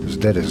bullets in him, as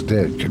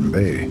dead can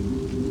be.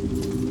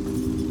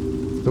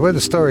 The way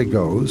the story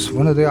goes,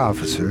 one of the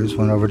officers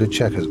went over to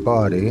check his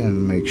body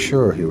and make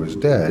sure he was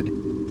dead,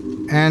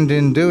 and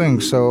in doing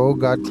so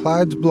got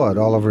Clyde's blood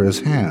all over his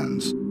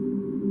hands.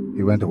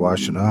 He went to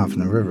wash it off in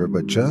the river,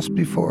 but just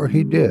before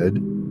he did,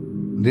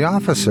 the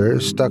officer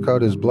stuck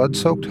out his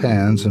blood-soaked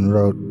hands and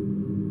wrote,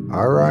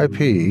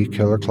 R.I.P.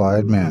 Killer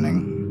Clyde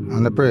Manning,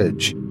 on the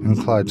bridge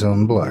in Clyde's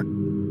own blood.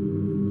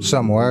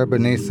 Somewhere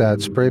beneath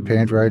that spray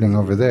paint writing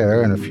over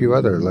there and a few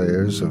other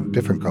layers of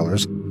different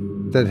colors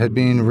that had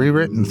been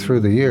rewritten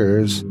through the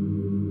years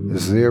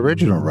is the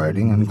original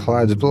writing in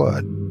Clyde's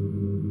blood.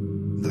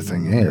 The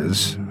thing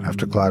is,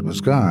 after Clyde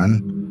was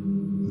gone,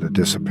 the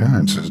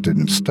disappearances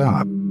didn't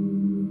stop.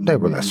 They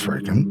were less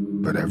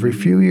frequent, but every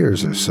few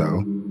years or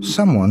so,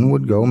 someone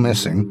would go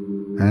missing,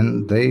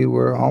 and they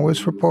were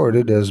always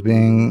reported as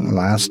being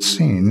last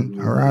seen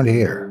around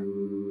here.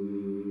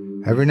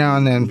 Every now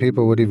and then,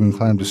 people would even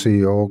claim to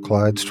see old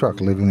Clyde's truck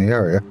leaving the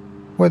area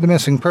where the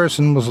missing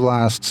person was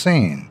last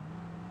seen.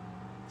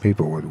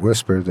 People would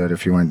whisper that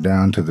if you went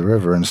down to the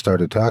river and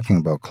started talking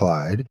about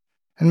Clyde,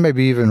 and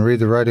maybe even read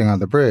the writing on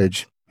the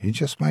bridge, he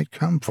just might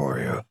come for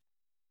you.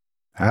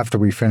 After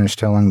we finished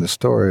telling the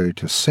story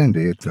to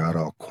Cindy, it got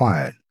all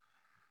quiet.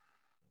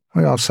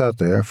 We all sat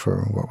there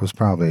for what was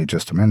probably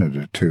just a minute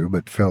or two,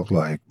 but felt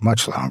like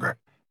much longer.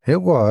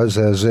 It was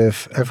as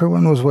if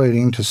everyone was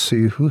waiting to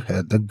see who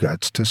had the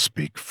guts to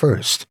speak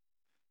first.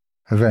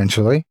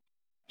 Eventually,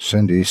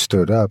 Cindy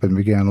stood up and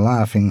began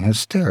laughing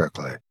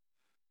hysterically.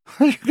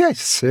 Are you guys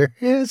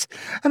serious?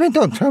 I mean,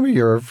 don't tell me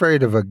you're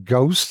afraid of a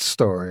ghost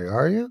story,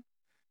 are you?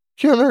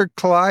 Killer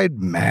Clyde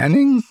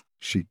Manning?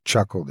 She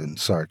chuckled in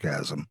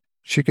sarcasm.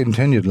 She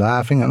continued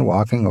laughing and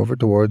walking over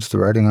towards the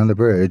writing on the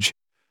bridge,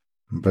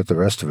 but the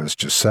rest of us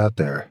just sat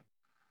there.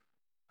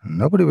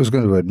 Nobody was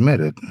going to admit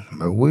it,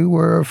 but we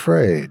were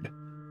afraid.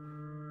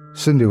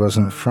 Cindy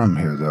wasn't from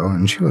here, though,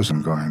 and she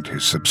wasn't going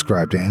to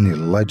subscribe to any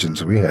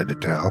legends we had to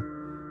tell.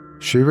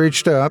 She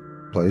reached up,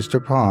 placed her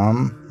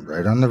palm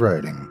right on the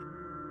writing.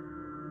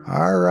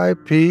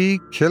 R.I.P.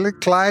 Killer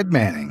Clyde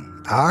Manning.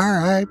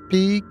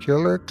 R.I.P.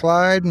 Killer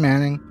Clyde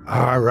Manning.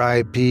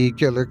 R.I.P.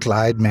 Killer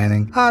Clyde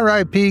Manning.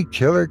 R.I.P.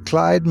 Killer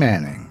Clyde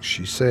Manning,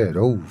 she said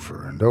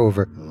over and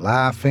over,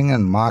 laughing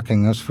and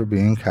mocking us for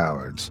being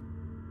cowards.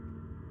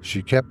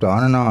 She kept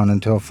on and on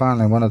until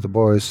finally one of the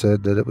boys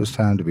said that it was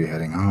time to be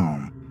heading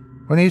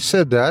home. When he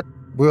said that,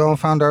 we all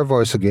found our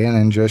voice again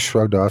and just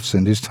shrugged off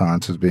Cindy's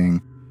taunts as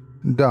being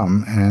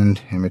dumb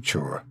and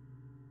immature.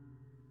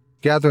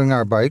 Gathering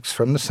our bikes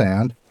from the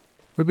sand,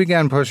 we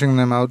began pushing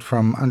them out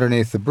from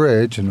underneath the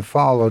bridge and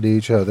followed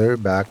each other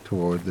back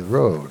toward the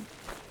road.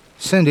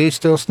 Cindy,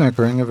 still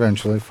snickering,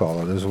 eventually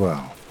followed as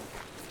well.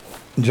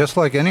 Just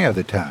like any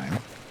other time,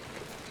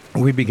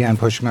 we began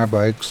pushing our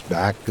bikes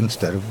back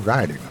instead of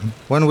riding them.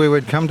 When we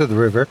would come to the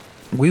river,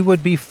 we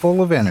would be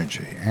full of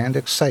energy and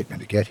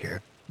excitement to get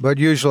here, but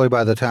usually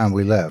by the time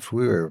we left,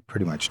 we were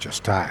pretty much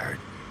just tired.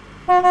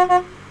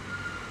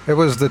 It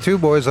was the two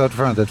boys out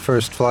front that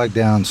first flagged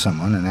down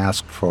someone and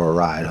asked for a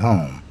ride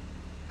home.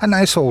 A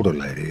nice older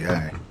lady,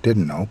 I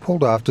didn't know,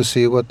 pulled off to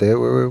see what they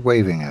were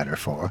waving at her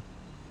for.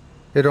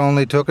 It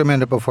only took a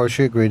minute before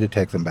she agreed to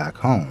take them back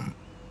home.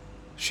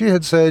 She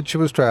had said she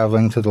was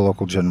traveling to the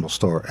local general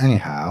store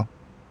anyhow,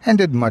 and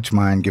didn't much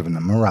mind giving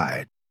them a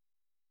ride.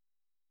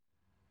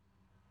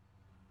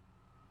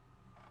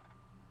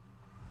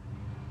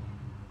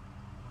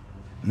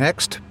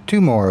 Next, two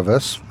more of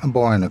us, a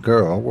boy and a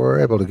girl, were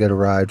able to get a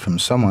ride from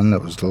someone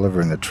that was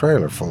delivering a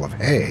trailer full of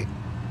hay.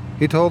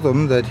 He told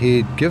them that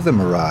he'd give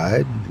them a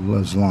ride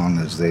as long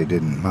as they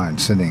didn't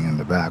mind sitting in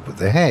the back with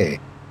the hay.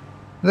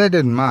 They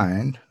didn't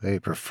mind, they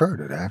preferred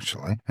it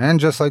actually, and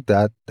just like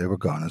that, they were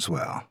gone as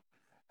well.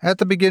 At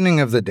the beginning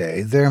of the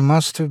day, there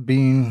must have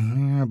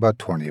been about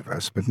 20 of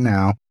us, but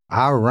now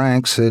our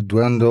ranks had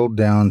dwindled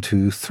down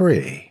to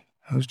 3.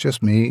 It was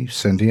just me,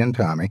 Cindy, and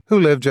Tommy, who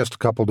lived just a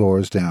couple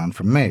doors down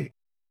from me.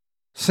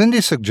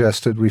 Cindy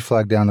suggested we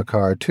flag down a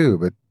car too,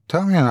 but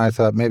Tommy and I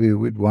thought maybe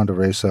we'd want to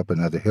race up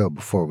another hill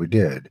before we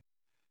did.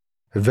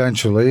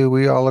 Eventually,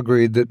 we all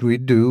agreed that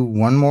we'd do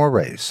one more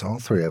race, all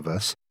 3 of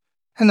us,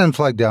 and then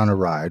flag down a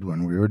ride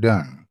when we were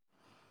done.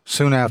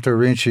 Soon after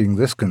reaching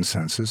this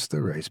consensus,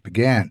 the race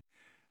began.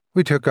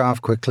 We took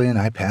off quickly, and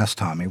I passed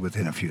Tommy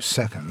within a few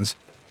seconds.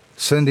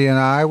 Cindy and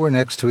I were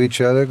next to each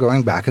other,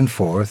 going back and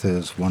forth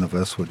as one of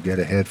us would get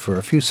ahead for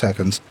a few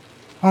seconds,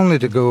 only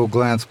to go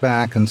glance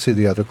back and see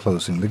the other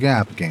closing the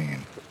gap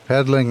again.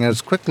 Pedaling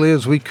as quickly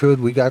as we could,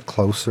 we got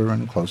closer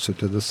and closer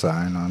to the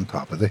sign on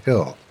top of the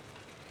hill.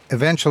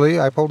 Eventually,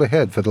 I pulled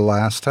ahead for the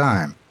last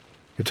time.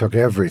 It took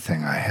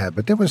everything I had,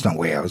 but there was no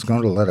way I was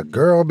going to let a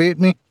girl beat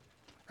me.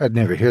 I'd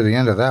never hear the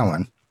end of that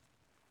one.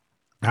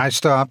 I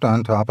stopped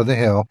on top of the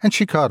hill, and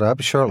she caught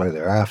up shortly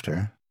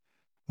thereafter.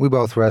 We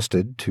both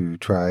rested to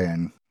try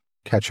and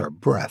catch our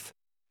breath.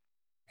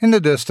 In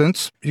the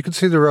distance, you could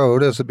see the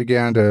road as it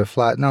began to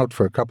flatten out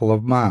for a couple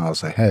of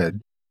miles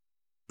ahead.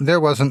 There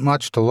wasn't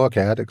much to look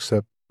at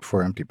except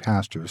for empty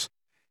pastures.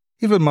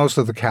 Even most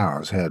of the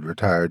cows had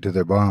retired to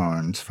their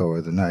barns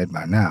for the night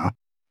by now.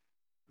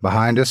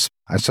 Behind us,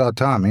 I saw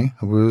Tommy,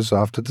 who was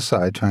off to the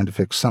side trying to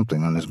fix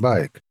something on his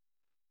bike.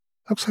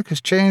 "Looks like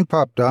his chain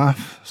popped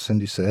off,"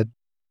 Cindy said.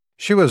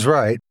 She was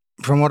right.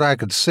 From what I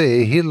could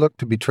see, he looked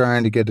to be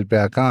trying to get it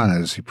back on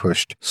as he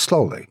pushed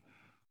slowly,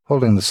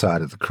 holding the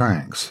side of the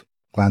cranks.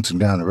 Glancing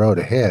down the road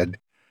ahead,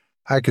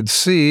 I could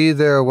see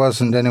there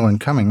wasn't anyone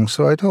coming,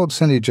 so I told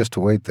Cindy just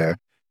to wait there,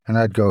 and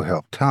I'd go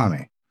help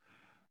Tommy.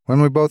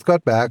 When we both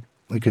got back,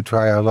 we could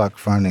try our luck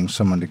finding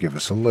someone to give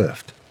us a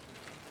lift.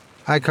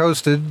 I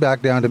coasted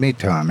back down to meet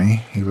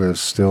Tommy. He was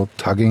still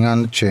tugging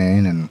on the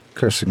chain and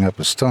cursing up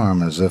a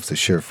storm as if the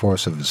sheer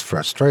force of his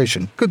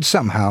frustration could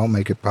somehow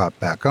make it pop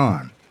back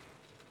on.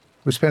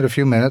 We spent a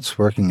few minutes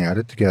working at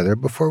it together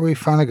before we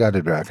finally got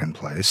it back in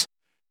place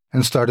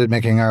and started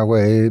making our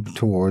way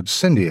towards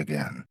Cindy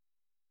again.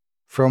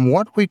 From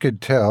what we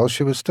could tell,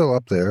 she was still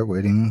up there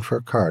waiting for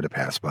a car to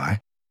pass by.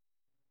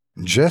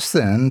 Just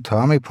then,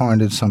 Tommy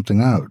pointed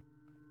something out.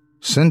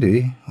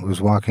 Cindy was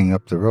walking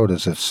up the road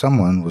as if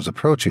someone was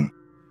approaching.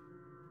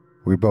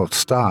 We both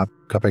stopped,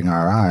 cupping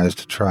our eyes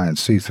to try and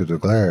see through the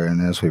glare,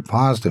 and as we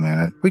paused a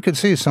minute, we could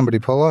see somebody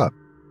pull up.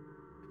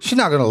 "She's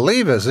not going to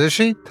leave us, is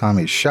she?"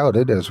 Tommy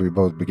shouted as we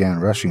both began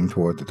rushing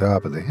toward the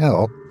top of the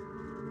hill.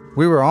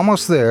 We were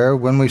almost there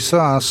when we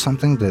saw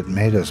something that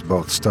made us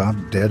both stop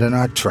dead in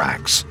our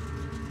tracks.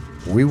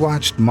 We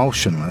watched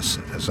motionless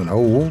as an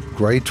old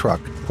gray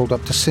truck pulled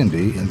up to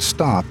Cindy and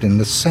stopped in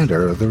the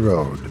center of the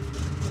road.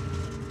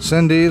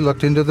 Cindy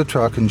looked into the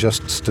truck and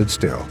just stood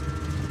still.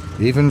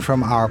 Even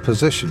from our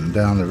position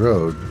down the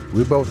road,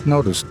 we both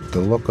noticed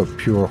the look of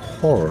pure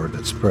horror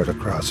that spread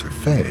across her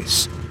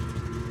face.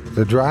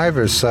 The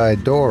driver's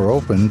side door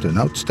opened and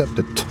out stepped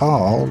a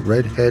tall,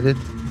 red-headed,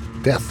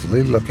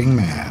 deathly-looking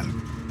man.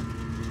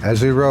 As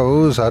he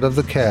rose out of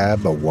the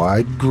cab, a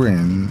wide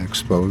grin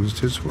exposed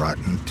his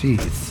rotten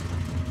teeth.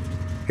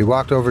 He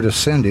walked over to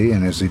Cindy,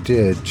 and as he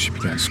did, she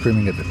began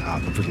screaming at the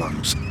top of her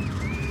lungs.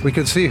 We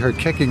could see her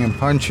kicking and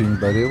punching,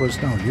 but it was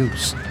no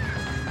use.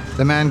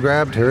 The man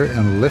grabbed her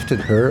and lifted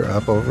her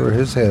up over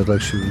his head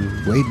like she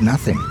weighed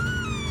nothing.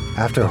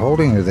 After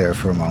holding her there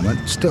for a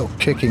moment, still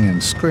kicking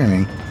and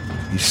screaming,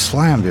 he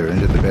slammed her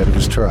into the bed of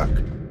his truck.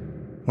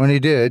 When he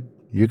did,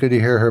 you could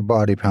hear her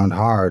body pound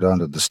hard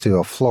onto the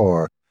steel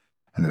floor,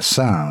 and the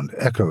sound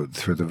echoed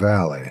through the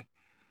valley.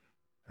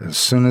 As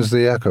soon as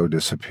the echo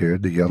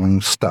disappeared, the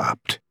yelling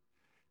stopped.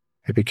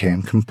 It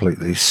became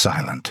completely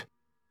silent.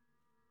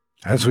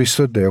 As we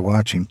stood there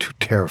watching, too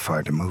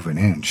terrified to move an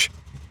inch,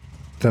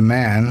 the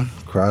man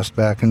crossed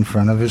back in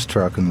front of his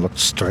truck and looked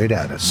straight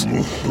at us.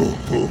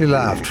 He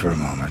laughed for a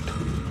moment.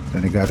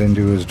 Then he got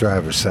into his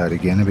driver's side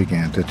again and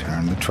began to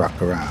turn the truck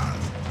around.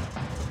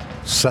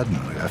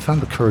 Suddenly, I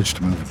found the courage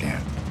to move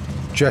again.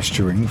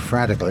 Gesturing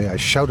frantically, I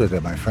shouted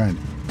at my friend,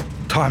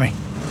 "Tommy,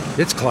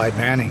 it's Clyde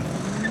Manning."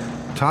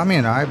 Tommy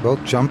and I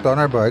both jumped on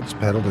our bikes,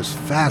 pedaled as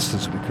fast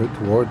as we could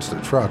towards the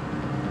truck,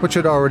 which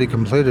had already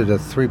completed a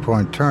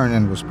three-point turn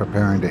and was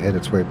preparing to head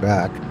its way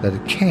back, that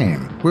it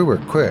came. We were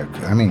quick,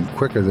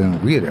 quicker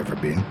than we had ever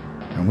been,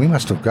 and we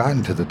must have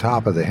gotten to the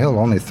top of the hill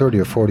only 30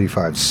 or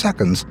 45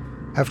 seconds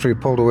after he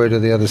pulled away to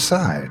the other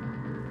side.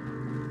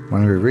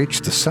 When we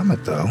reached the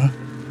summit, though,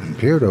 and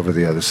peered over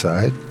the other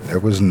side, there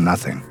was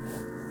nothing.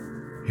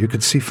 You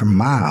could see for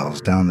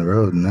miles down the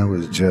road, and there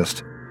was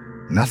just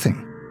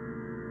nothing.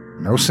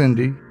 No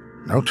Cindy,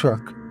 no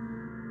truck,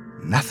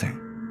 nothing.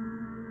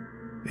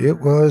 It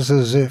was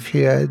as if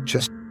he had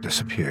just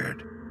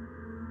disappeared.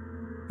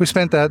 We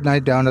spent that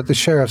night down at the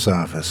sheriff's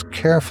office,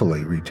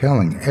 carefully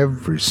retelling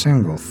every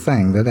single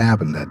thing that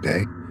happened that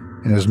day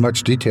in as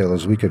much detail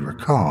as we could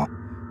recall,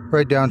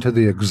 right down to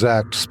the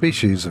exact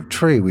species of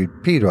tree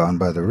we'd peed on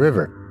by the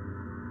river.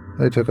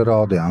 They took it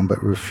all down,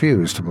 but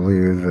refused to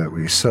believe that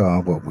we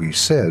saw what we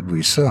said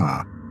we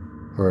saw,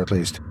 or at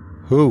least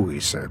who we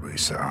said we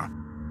saw.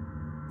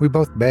 We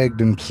both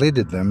begged and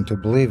pleaded them to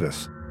believe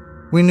us.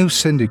 We knew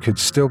Cindy could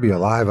still be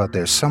alive out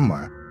there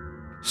somewhere.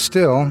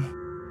 Still,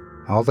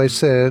 all they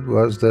said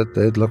was that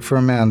they'd look for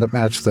a man that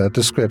matched that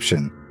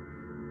description.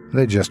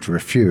 They just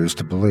refused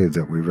to believe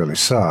that we really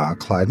saw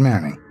Clyde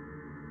Manning.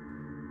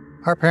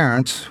 Our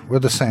parents were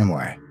the same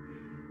way.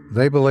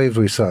 They believed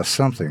we saw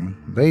something.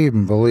 They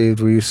even believed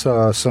we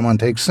saw someone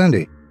take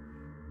Cindy.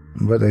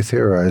 But they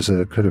theorized that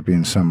it could have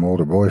been some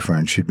older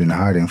boyfriend she'd been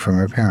hiding from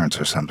her parents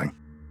or something.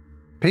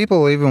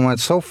 People even went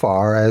so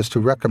far as to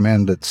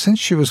recommend that since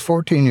she was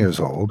 14 years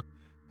old,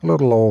 a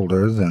little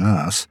older than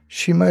us,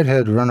 she might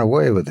have run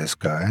away with this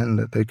guy and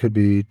that they could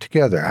be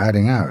together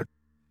hiding out.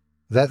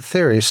 That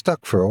theory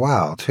stuck for a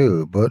while,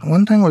 too, but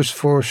one thing was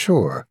for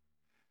sure.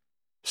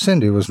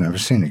 Cindy was never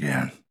seen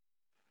again.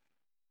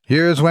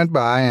 Years went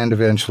by, and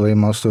eventually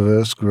most of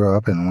us grew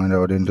up and went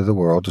out into the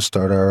world to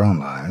start our own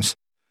lives.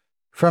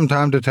 From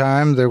time to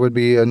time, there would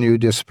be a new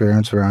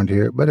disappearance around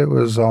here, but it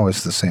was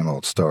always the same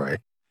old story.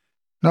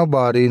 No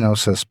body, no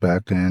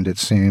suspect, and it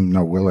seemed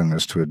no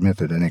willingness to admit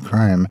that any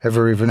crime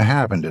ever even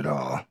happened at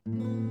all.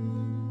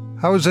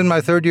 I was in my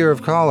third year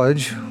of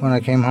college when I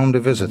came home to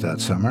visit that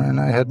summer, and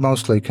I had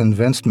mostly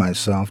convinced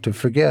myself to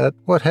forget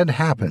what had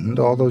happened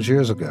all those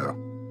years ago.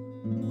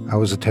 I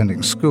was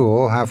attending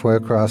school halfway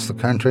across the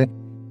country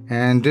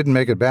and didn't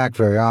make it back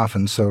very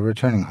often, so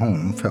returning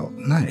home felt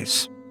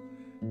nice.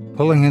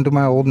 Pulling into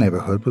my old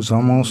neighborhood was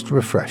almost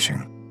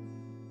refreshing.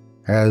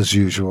 As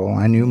usual,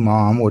 I knew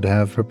Mom would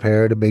have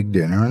prepared a big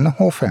dinner and the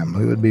whole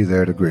family would be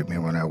there to greet me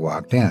when I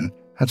walked in.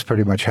 That's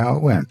pretty much how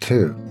it went,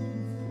 too.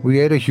 We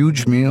ate a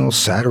huge meal,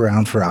 sat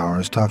around for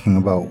hours talking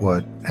about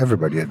what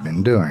everybody had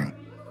been doing.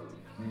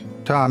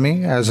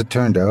 Tommy, as it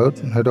turned out,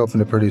 had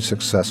opened a pretty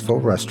successful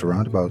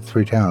restaurant about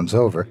 3 towns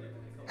over,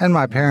 and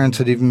my parents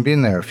had even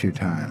been there a few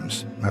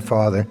times. My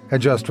father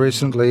had just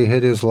recently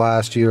hit his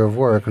last year of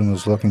work and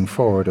was looking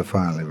forward to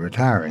finally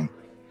retiring.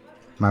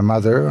 My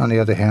mother, on the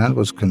other hand,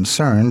 was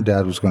concerned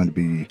Dad was going to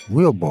be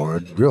real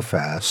bored, real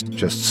fast,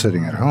 just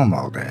sitting at home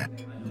all day.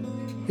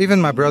 Even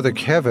my brother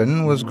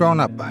Kevin was grown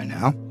up by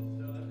now.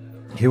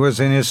 He was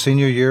in his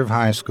senior year of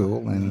high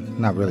school and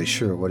not really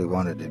sure what he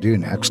wanted to do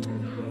next.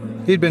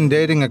 He'd been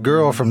dating a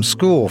girl from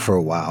school for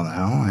a while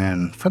now,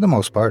 and for the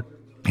most part,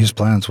 his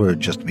plans were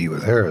just to be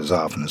with her as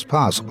often as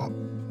possible.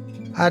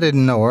 I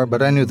didn't know her,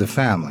 but I knew the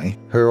family.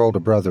 Her older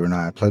brother and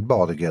I played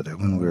ball together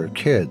when we were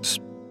kids.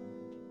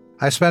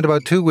 I spent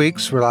about 2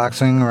 weeks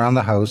relaxing around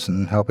the house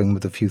and helping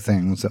with a few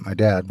things that my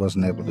dad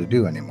wasn't able to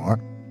do anymore,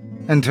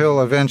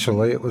 until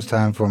eventually it was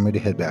time for me to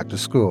head back to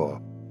school.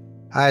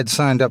 I had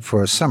signed up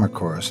for a summer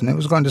course, and it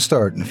was going to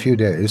start in a few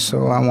days,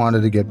 so I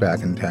wanted to get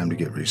back in time to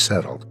get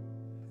resettled.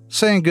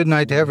 Saying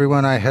goodnight to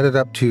everyone, I headed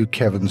up to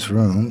Kevin's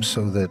room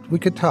so that we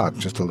could talk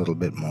just a little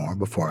bit more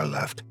before I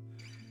left.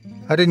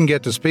 I didn't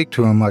get to speak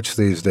to him much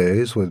these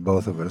days, with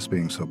both of us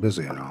being so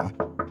busy and all.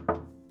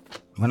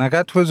 When I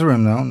got to his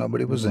room, though,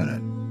 nobody was in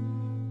it.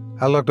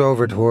 I looked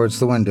over towards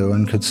the window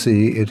and could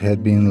see it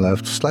had been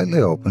left slightly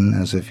open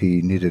as if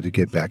he needed to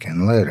get back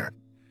in later.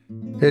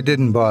 It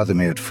didn't bother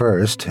me at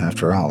first.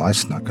 After all, I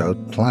snuck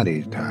out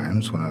plenty of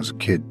times when I was a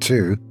kid,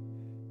 too.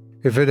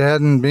 If it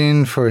hadn't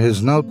been for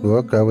his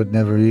notebook, I would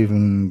never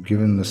even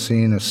given the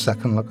scene a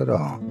second look at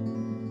all.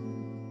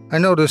 I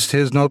noticed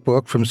his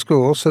notebook from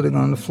school sitting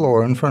on the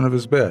floor in front of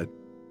his bed.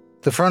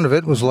 The front of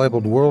it was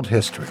labeled World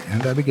History,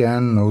 and I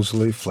began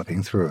nosily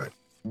flipping through it.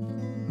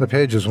 The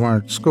pages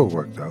weren't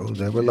schoolwork, though.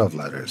 They were love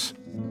letters.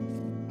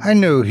 I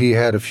knew he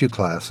had a few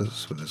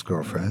classes with his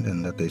girlfriend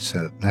and that they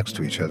sat next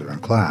to each other in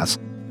class.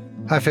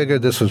 I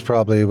figured this was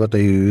probably what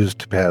they used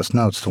to pass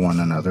notes to one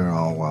another,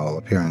 all while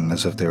appearing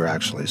as if they were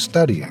actually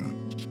studying.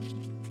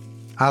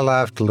 I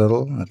laughed a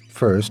little at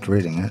first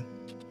reading it.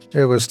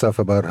 It was stuff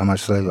about how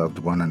much they loved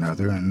one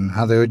another and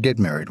how they would get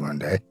married one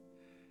day.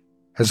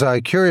 As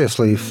I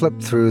curiously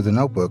flipped through the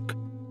notebook,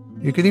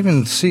 you could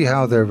even see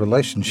how their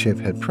relationship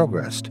had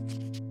progressed.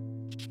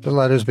 The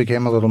letters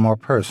became a little more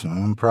personal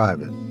and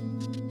private.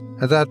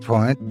 At that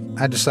point,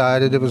 I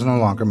decided it was no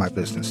longer my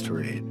business to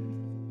read.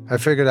 I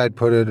figured I'd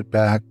put it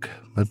back,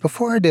 but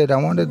before I did, I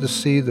wanted to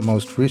see the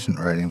most recent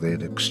writing they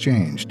had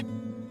exchanged.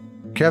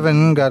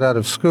 Kevin got out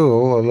of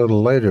school a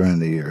little later in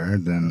the year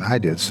than I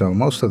did, so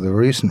most of the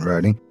recent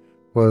writing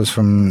was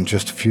from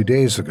just a few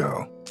days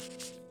ago.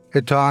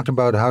 It talked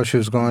about how she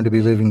was going to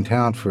be leaving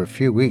town for a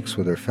few weeks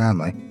with her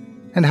family,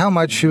 and how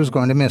much she was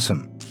going to miss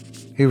him.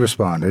 He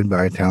responded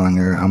by telling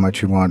her how much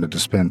he wanted to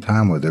spend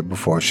time with her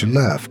before she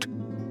left.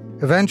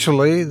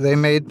 Eventually, they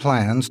made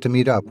plans to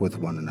meet up with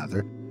one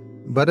another,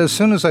 but as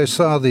soon as I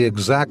saw the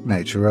exact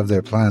nature of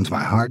their plans,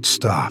 my heart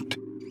stopped.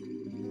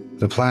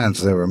 The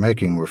plans they were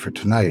making were for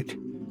tonight,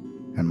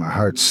 and my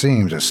heart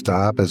seemed to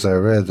stop as I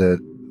read that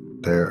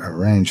their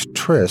arranged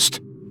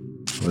tryst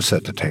was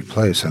set to take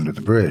place under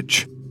the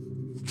bridge.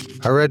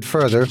 I read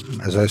further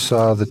as I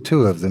saw the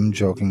two of them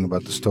joking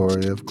about the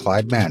story of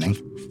Clyde Manning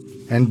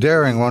and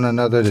daring one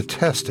another to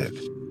test it.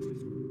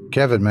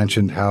 Kevin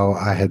mentioned how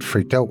I had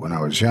freaked out when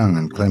I was young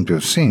and claimed to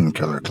have seen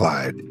Killer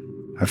Clyde.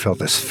 I felt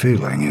this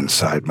feeling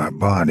inside my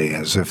body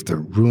as if the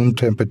room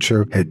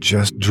temperature had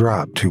just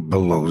dropped to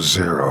below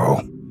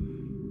 0.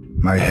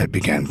 My head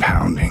began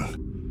pounding.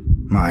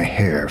 My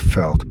hair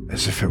felt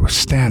as if it was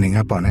standing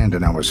up on end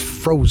and I was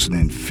frozen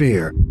in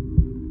fear.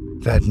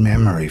 That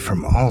memory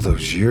from all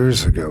those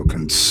years ago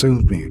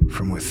consumed me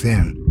from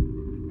within,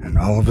 and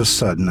all of a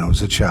sudden I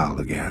was a child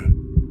again.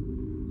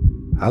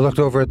 I looked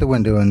over at the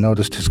window and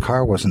noticed his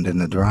car wasn't in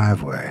the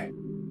driveway.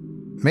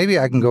 Maybe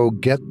I can go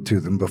get to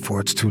them before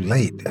it's too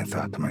late, I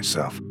thought to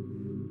myself.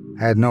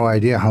 I had no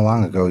idea how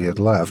long ago he had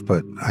left,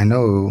 but I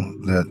know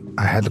that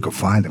I had to go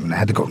find him, and I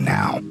had to go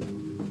now.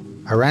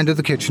 I ran to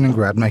the kitchen and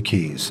grabbed my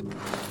keys.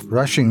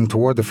 Rushing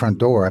toward the front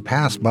door, I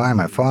passed by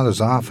my father's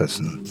office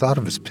and thought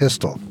of his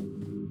pistol.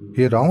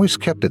 He had always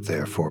kept it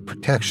there for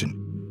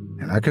protection,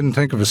 and I couldn't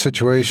think of a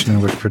situation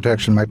in which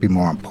protection might be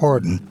more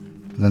important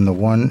than the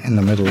one in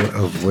the middle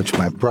of which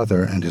my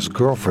brother and his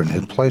girlfriend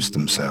had placed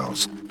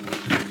themselves.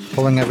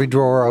 Pulling every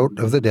drawer out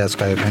of the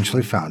desk, I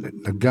eventually found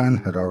it. The gun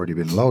had already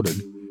been loaded,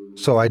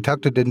 so I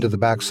tucked it into the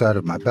backside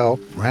of my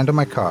belt, ran to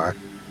my car,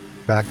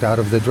 backed out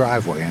of the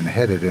driveway, and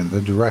headed in the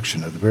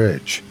direction of the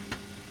bridge.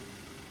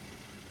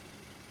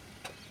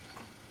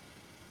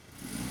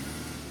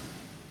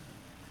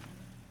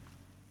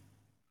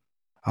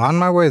 On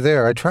my way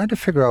there, I tried to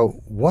figure out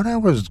what I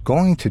was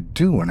going to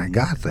do when I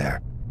got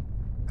there.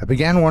 I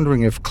began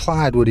wondering if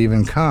Clyde would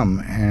even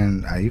come,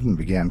 and I even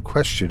began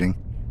questioning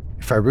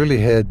if I really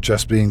had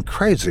just been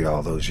crazy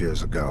all those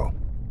years ago.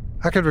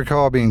 I could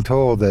recall being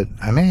told that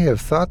I may have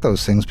thought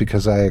those things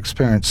because I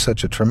experienced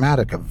such a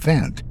traumatic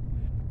event.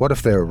 What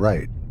if they were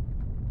right?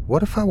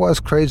 What if I was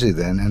crazy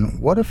then, and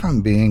what if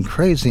I'm being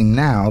crazy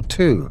now,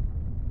 too?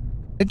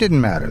 It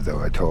didn't matter, though,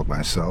 I told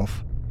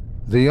myself.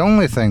 The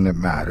only thing that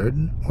mattered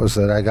was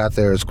that I got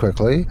there as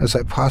quickly as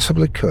I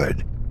possibly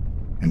could,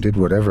 and did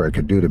whatever I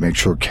could do to make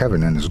sure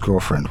Kevin and his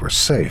girlfriend were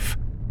safe.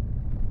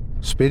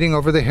 Speeding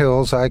over the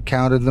hills, I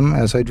counted them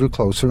as I drew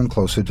closer and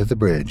closer to the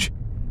bridge.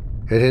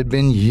 It had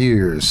been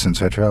years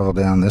since I traveled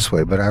down this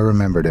way, but I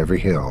remembered every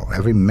hill,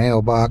 every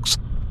mailbox,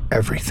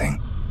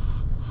 everything.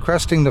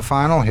 Cresting the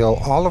final hill,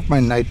 all of my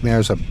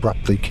nightmares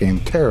abruptly came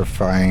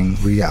terrifying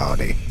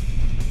reality.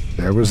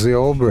 There was the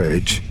old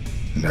bridge,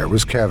 and there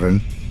was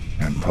Kevin,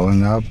 and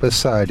pulling up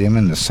beside him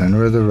in the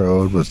center of the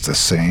road was the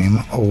same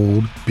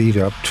old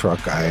beat-up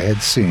truck I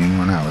had seen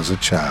when I was a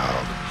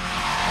child.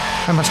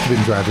 I must have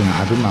been driving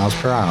 100 miles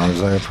per hour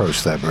as I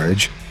approached that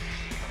bridge.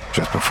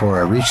 Just before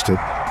I reached it,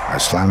 I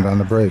slammed on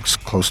the brakes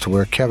close to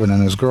where Kevin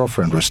and his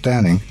girlfriend were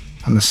standing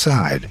on the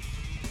side.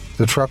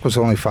 The truck was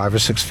only 5 or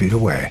 6 feet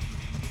away.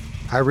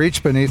 I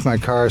reached beneath my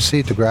car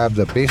seat to grab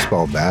the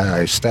baseball bat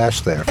I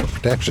stashed there for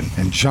protection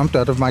and jumped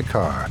out of my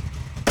car.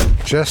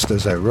 Just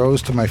as I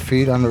rose to my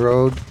feet on the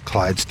road,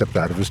 Clyde stepped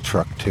out of his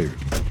truck too.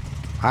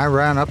 I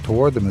ran up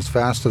toward them as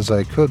fast as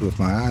I could with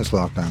my eyes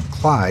locked on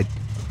Clyde,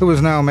 who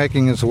was now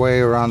making his way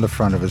around the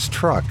front of his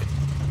truck.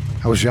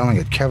 I was yelling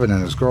at Kevin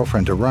and his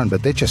girlfriend to run,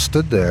 but they just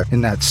stood there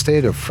in that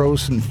state of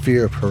frozen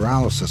fear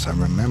paralysis I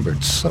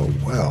remembered so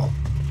well.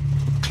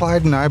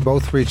 Clyde and I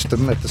both reached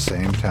them at the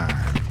same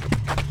time.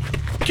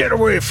 "Get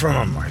away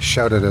from him!" I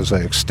shouted as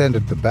I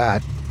extended the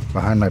bat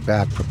behind my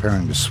back,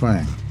 preparing to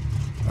swing.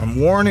 "I'm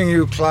warning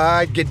you,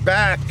 Clyde, get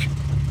back!"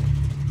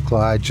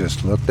 Clyde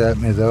just looked at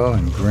me, though,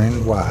 and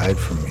grinned wide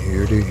from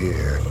ear to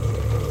ear.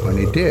 When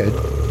he did,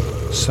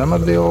 some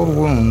of the old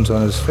wounds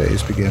on his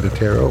face began to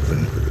tear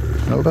open,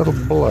 and a little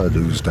blood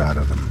oozed out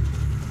of them.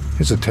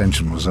 His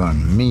attention was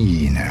on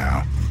me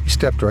now. He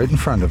stepped right in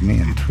front of me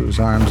and threw his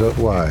arms out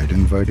wide,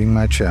 inviting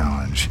my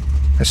challenge.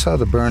 I saw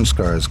the burn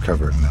scars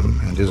covering them,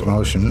 and his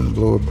motion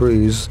blew a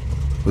breeze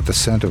with the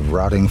scent of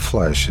rotting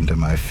flesh into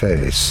my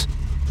face.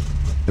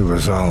 It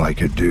was all I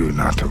could do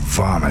not to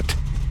vomit.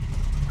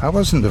 I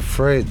wasn't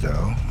afraid,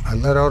 though. I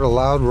let out a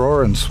loud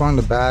roar and swung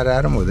the bat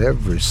at him with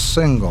every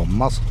single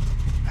muscle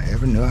I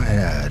ever knew I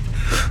had.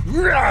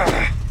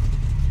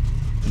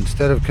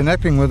 Instead of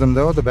connecting with him,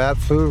 though, the bat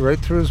flew right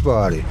through his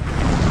body.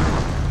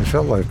 It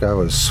felt like I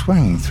was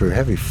swinging through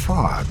heavy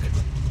fog.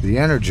 The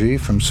energy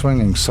from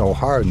swinging so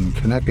hard and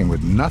connecting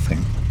with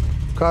nothing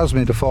caused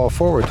me to fall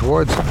forward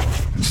towards him.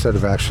 Instead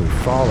of actually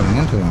falling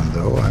into him,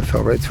 though, I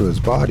fell right through his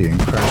body and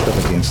crashed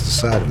up against the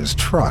side of his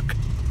truck.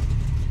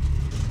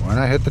 When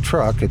I hit the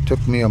truck, it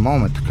took me a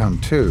moment to come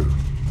to.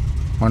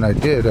 When I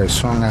did, I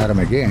swung at him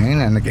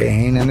again and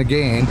again and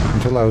again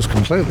until I was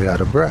completely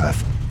out of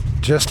breath.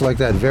 Just like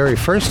that very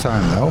first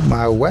time, though,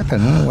 my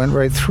weapon went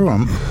right through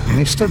him, and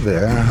he stood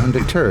there,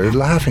 undeterred,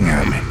 laughing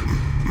at me.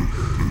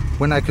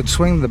 When I could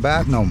swing the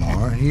bat no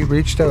more, he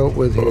reached out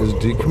with his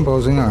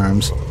decomposing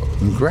arms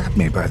and grabbed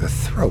me by the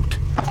throat.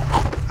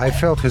 I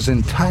felt his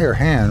entire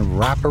hand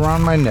wrap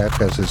around my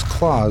neck as his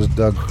claws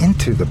dug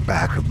into the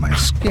back of my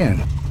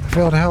skin. I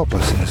felt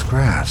helpless in his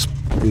grasp.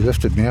 He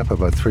lifted me up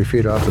about 3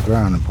 feet off the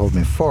ground and pulled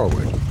me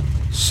forward,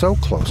 so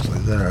closely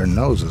that our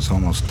noses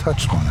almost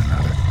touched one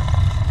another.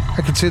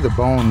 I could see the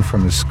bone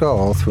from his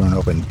skull through an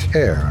open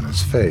tear on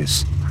his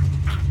face.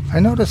 I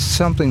noticed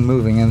something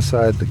moving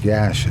inside the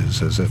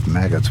gashes, as if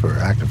maggots were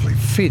actively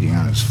feeding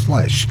on his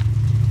flesh.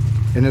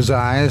 In his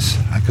eyes,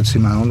 I could see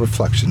my own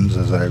reflections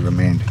as I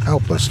remained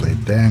helplessly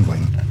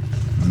dangling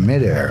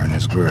midair in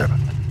his grip.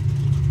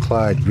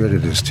 Clyde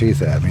gritted his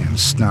teeth at me and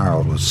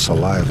snarled with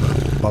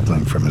saliva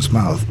bubbling from his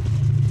mouth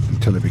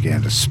until he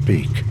began to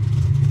speak.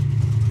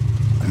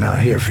 "I'm not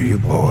here for you,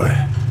 boy.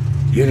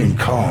 You didn't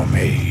call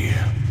me."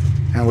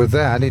 And with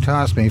that, he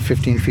tossed me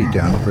 15 feet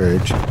down the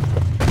bridge,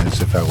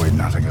 as if I weighed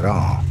nothing at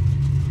all.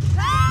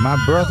 My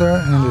brother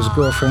and his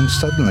girlfriend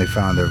suddenly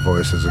found their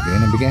voices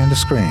again and began to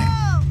scream.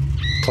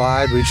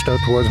 Clyde reached out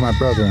towards my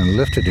brother and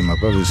lifted him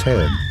above his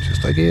head,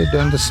 just like he had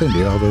done to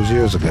Cindy all those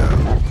years ago.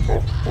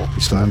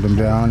 He slammed him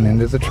down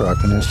into the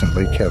truck, and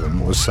instantly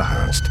Kevin was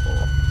silenced.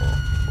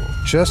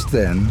 Just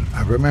then,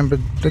 I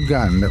remembered the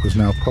gun that was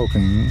now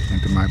poking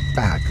into my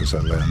back as I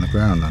lay on the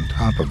ground on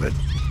top of it.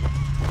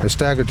 I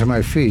staggered to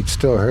my feet,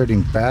 still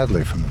hurting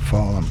badly from the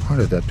fall, and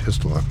pointed that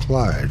pistol at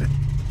Clyde.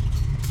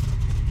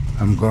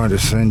 "I'm going to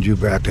send you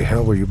back to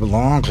hell where you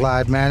belong,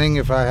 Clyde Manning,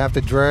 if I have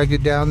to drag you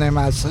down there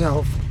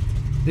myself.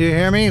 Do you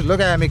hear me? Look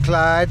at me,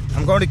 Clyde.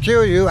 I'm going to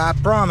kill you, I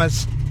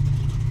promise."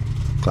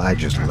 Clyde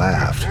just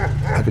laughed.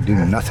 I could do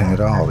nothing at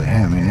all to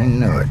him, and he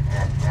knew it.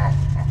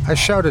 I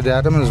shouted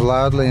at him as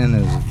loudly and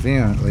as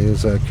vehemently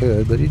as I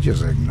could, but he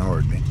just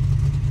ignored me.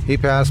 He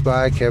passed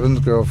by Kevin's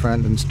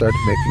girlfriend and started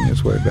making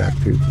his way back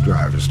to the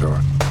driver's door.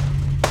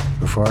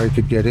 Before he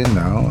could get in,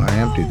 though, I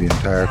emptied the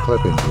entire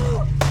clip into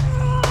him.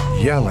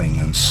 Yelling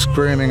and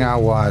screaming, I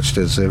watched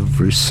as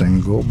every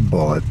single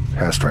bullet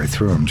passed right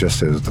through him,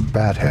 just as the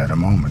bat had a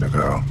moment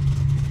ago.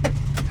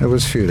 It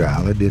was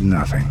futile. It did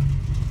nothing.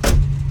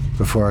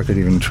 Before I could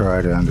even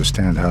try to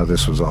understand how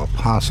this was all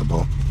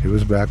possible, he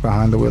was back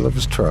behind the wheel of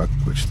his truck,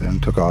 which then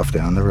took off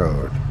down the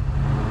road.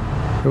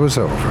 It was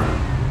over.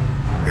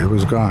 It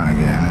was gone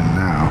again, and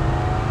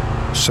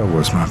now, so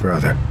was my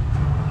brother.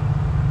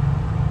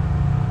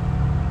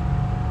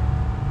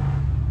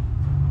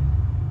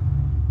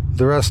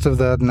 The rest of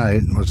that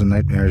night was a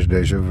nightmarish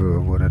deja vu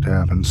of what had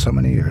happened so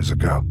many years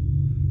ago.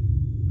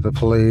 The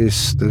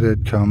police that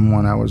had come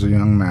when I was a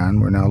young man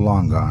were now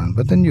long gone,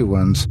 but the new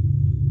ones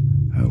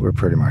were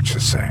pretty much the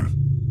same.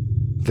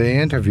 They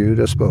interviewed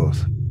us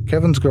both,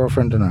 Kevin's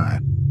girlfriend and I.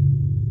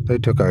 They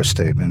took our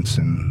statements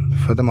and,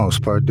 for the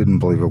most part, didn't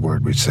believe a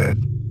word we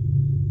said.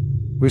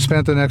 We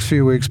spent the next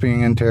few weeks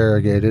being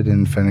interrogated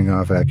and fending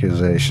off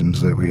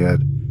accusations that we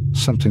had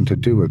something to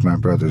do with my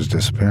brother's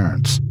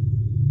disappearance.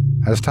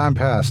 As time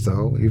passed,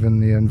 though, even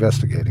the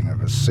investigating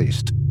of us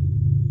ceased.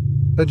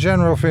 The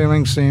general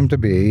feeling seemed to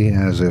be,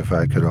 as if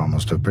I could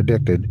almost have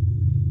predicted,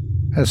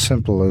 as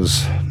simple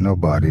as no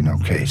body, no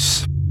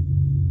case.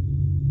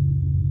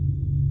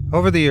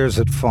 Over the years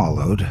that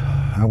followed,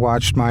 I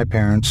watched my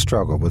parents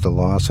struggle with the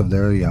loss of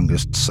their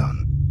youngest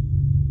son.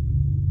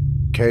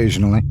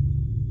 Occasionally,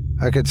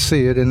 I could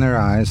see it in their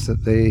eyes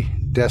that they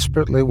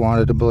desperately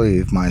wanted to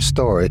believe my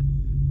story,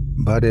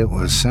 but it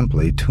was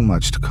simply too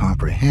much to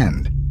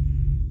comprehend.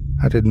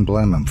 I didn't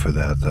blame them for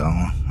that,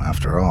 though.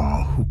 After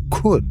all, who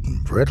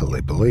could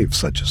readily believe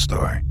such a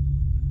story?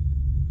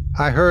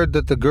 I heard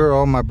that the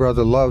girl my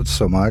brother loved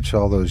so much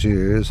all those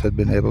years had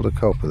been able to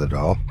cope with it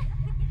all.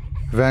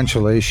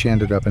 Eventually, she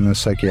ended up in a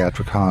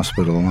psychiatric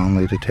hospital,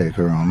 only to take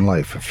her own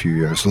life a few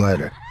years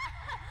later.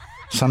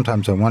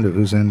 Sometimes I wonder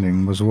whose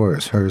ending was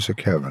worse, hers or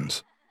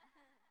Kevin's.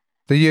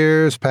 The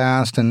years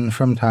passed, and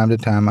from time to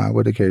time I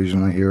would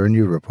occasionally hear a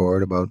new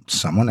report about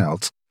someone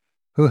else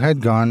who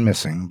had gone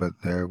missing, but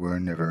there were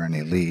never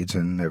any leads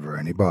and never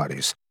any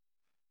bodies.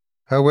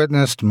 I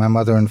witnessed my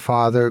mother and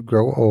father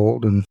grow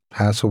old and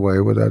pass away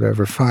without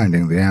ever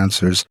finding the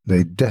answers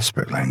they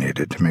desperately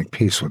needed to make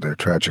peace with their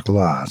tragic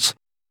loss.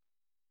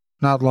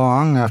 Not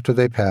long after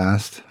they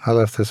passed, I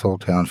left this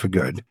old town for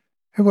good.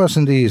 It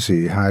wasn't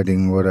easy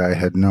hiding what I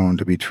had known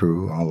to be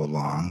true all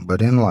along,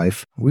 but in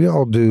life, we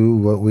all do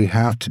what we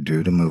have to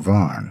do to move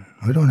on.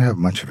 We don't have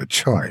much of a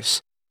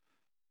choice.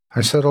 I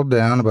settled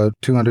down about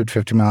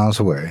 250 miles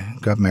away,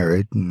 got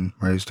married, and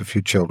raised a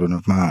few children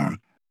of my own.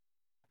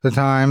 The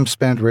time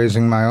spent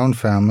raising my own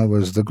family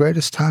was the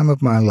greatest time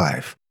of my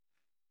life,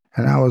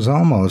 and I was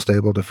almost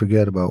able to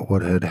forget about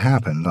what had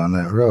happened on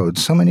that road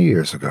so many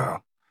years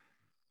ago.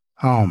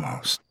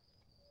 Almost.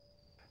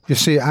 You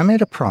see, I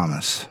made a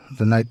promise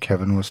the night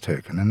Kevin was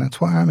taken, and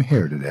that's why I'm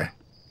here today.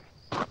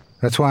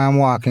 That's why I'm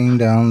walking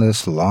down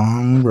this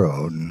long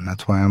road, and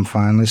that's why I'm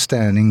finally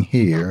standing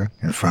here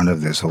in front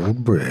of this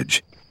old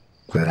bridge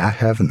that I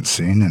haven't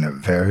seen in a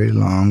very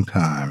long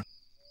time.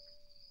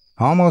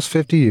 Almost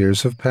 50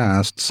 years have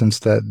passed since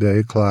that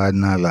day Clyde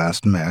and I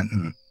last met,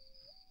 and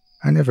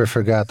I never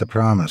forgot the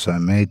promise I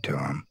made to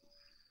him.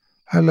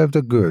 I lived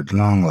a good,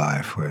 long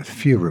life with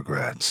few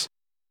regrets.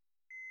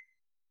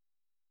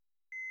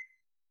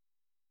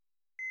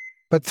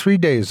 But 3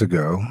 days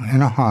ago,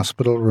 in a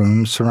hospital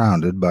room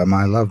surrounded by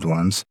my loved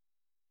ones,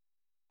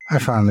 I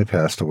finally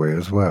passed away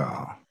as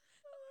well.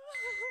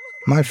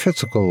 My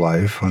physical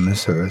life on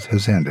this earth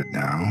has ended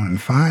now, and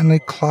finally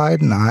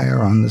Clyde and I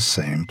are on the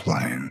same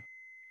plane.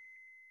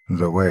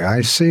 The way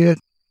I see it,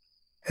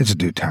 it's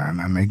due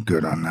time I make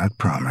good on that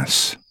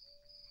promise.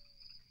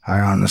 I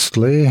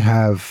honestly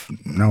have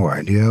no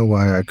idea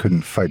why I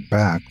couldn't fight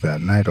back that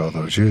night all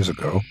those years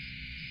ago.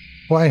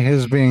 Why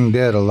his being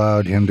dead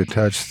allowed him to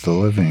touch the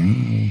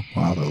living,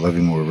 while the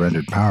living were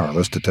rendered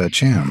powerless to touch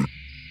him.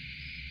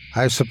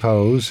 I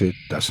suppose it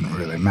doesn't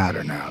really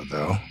matter now,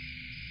 though.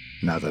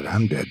 Now that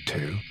I'm dead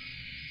too,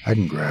 I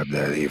can grab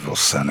that evil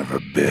son of a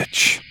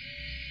bitch,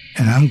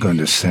 and I'm going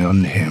to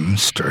send him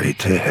straight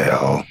to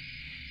hell,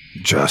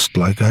 just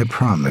like I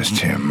promised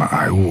him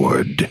I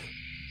would.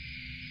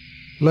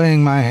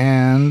 Laying my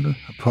hand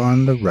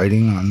upon the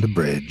writing on the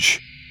bridge,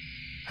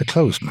 I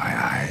closed my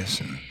eyes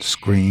and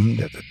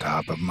screamed at the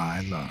top of my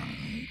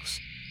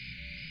lungs.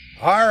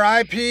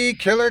 R.I.P.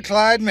 Killer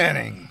Clyde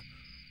Manning.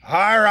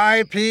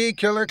 R.I.P.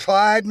 Killer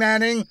Clyde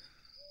Manning.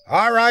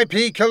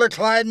 R.I.P. Killer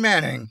Clyde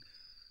Manning.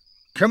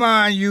 Come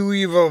on, you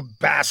evil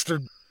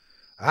bastard.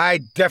 I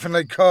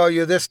definitely called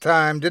you this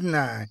time, didn't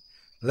I?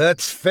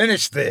 Let's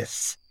finish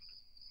this.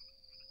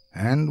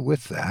 And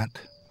with that,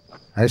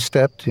 I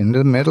stepped into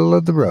the middle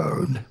of the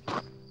road,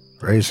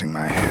 raising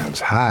my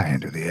hands high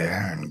into the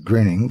air and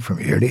grinning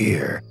from ear to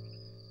ear,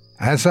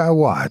 as I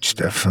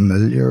watched a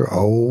familiar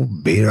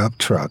old beat-up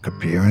truck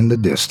appear in the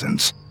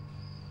distance,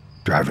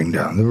 driving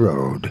down the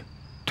road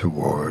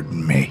toward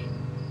me.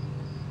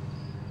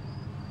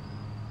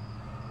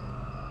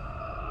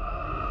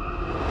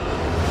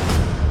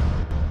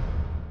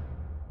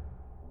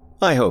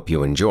 I hope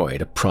you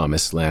enjoyed A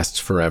Promise Lasts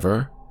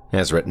Forever,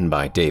 as written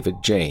by David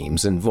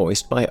James and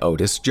voiced by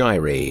Otis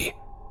Jiry.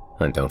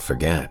 And don't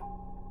forget,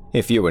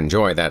 if you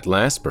enjoy that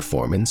last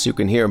performance, you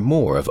can hear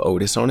more of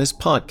Otis on his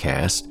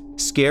podcast,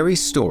 Scary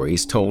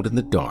Stories Told in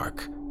the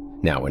Dark,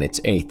 now in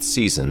its 8th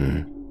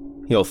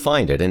season. You'll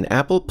find it in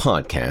Apple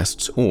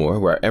Podcasts or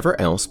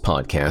wherever else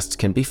podcasts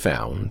can be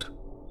found.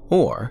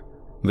 Or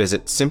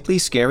visit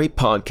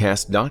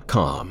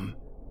simplyscarypodcast.com,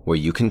 where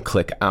you can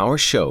click our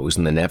shows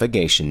in the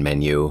navigation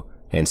menu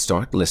and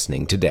start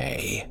listening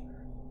today.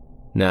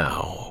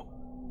 Now,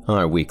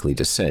 our weekly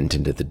descent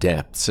into the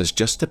depths has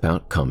just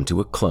about come to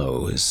a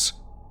close.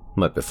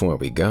 But before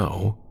we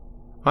go,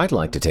 I'd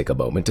like to take a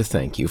moment to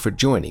thank you for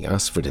joining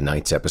us for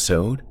tonight's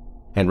episode,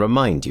 and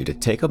remind you to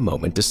take a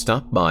moment to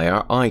stop by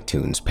our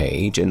iTunes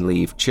page and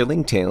leave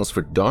Chilling Tales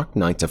for Dark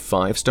Nights a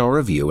 5-star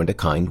review and a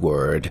kind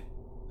word,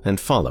 and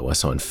follow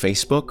us on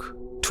Facebook,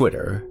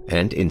 Twitter,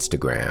 and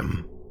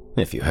Instagram,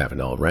 if you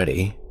haven't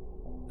already.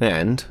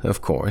 And,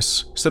 of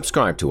course,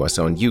 subscribe to us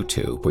on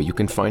YouTube, where you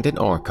can find an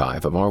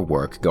archive of our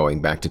work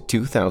going back to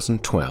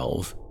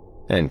 2012.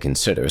 And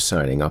consider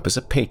signing up as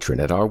a patron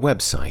at our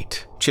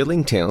website,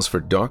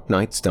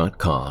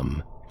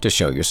 chillingtalesfordarknights.com, to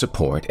show your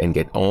support and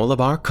get all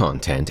of our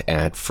content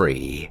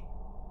ad-free.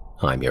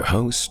 I'm your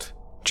host,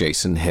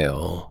 Jason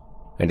Hill,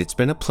 and it's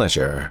been a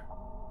pleasure.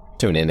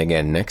 Tune in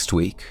again next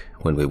week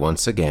when we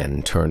once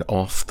again turn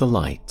off the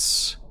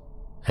lights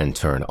and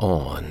turn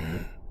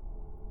on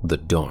the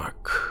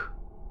dark.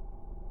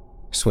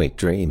 Sweet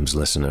dreams,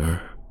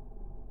 listener.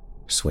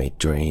 Sweet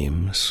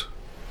dreams.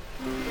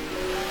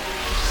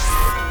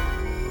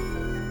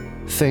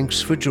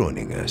 Thanks for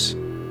joining us.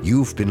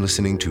 You've been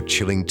listening to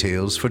Chilling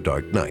Tales for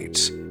Dark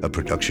Nights, a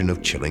production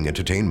of Chilling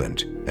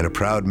Entertainment and a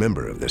proud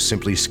member of the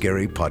Simply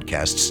Scary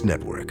Podcasts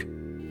Network.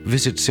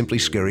 Visit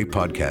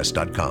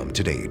simplyscarypodcast.com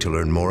today to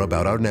learn more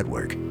about our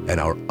network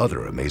and our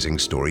other amazing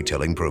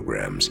storytelling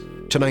programs.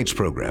 Tonight's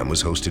program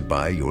was hosted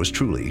by yours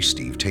truly,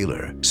 Steve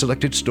Taylor.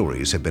 Selected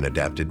stories have been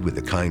adapted with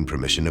the kind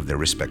permission of their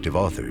respective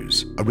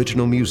authors.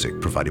 Original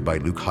music provided by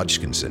Luke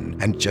Hodgkinson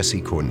and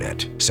Jesse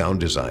Cornett. Sound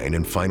design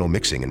and final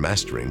mixing and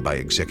mastering by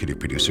executive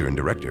producer and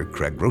director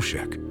Craig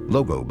Roshek.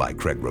 Logo by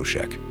Craig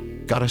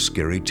Roshek. Got a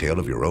scary tale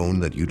of your own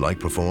that you'd like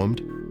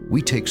performed?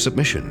 We take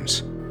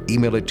submissions.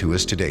 Email it to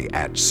us today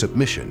at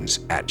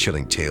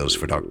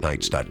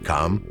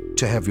submissions@chillingtalesfordarknights.com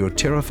to have your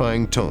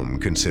terrifying tome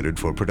considered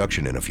for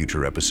production in a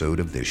future episode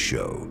of this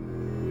show.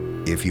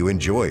 If you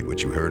enjoyed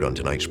what you heard on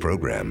tonight's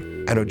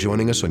program and are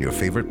joining us on your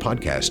favorite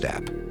podcast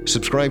app,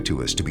 subscribe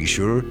to us to be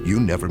sure you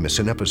never miss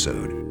an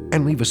episode,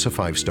 and leave us a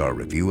 5-star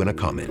review and a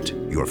comment.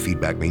 Your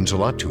feedback means a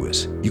lot to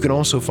us. You can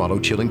also follow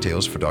Chilling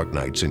Tales for Dark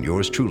Nights and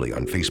yours truly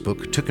on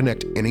Facebook to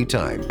connect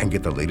anytime and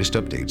get the latest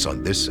updates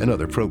on this and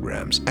other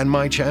programs and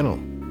my channel.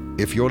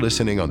 If you're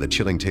listening on the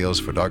Chilling Tales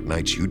for Dark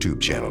Nights YouTube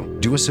channel,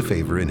 do us a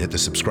favor and hit the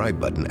subscribe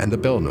button and the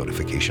bell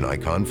notification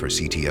icon for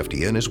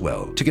CTFDN as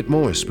well to get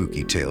more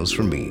spooky tales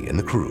from me and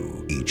the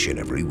crew each and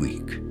every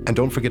week. And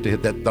don't forget to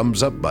hit that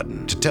thumbs up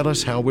button to tell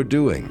us how we're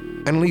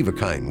doing and leave a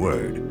kind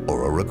word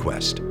or a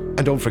request.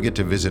 And don't forget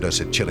to visit us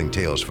at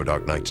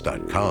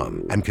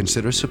chillingtalesfordarknights.com and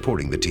consider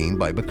supporting the team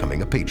by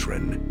becoming a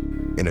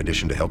patron. In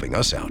addition to helping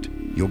us out,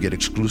 you'll get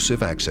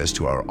exclusive access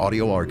to our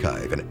audio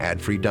archive and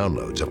ad-free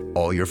downloads of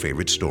all your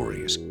favorite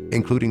stories,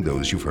 including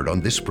those you've heard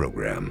on this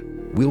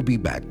program. We'll be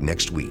back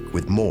next week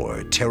with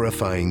more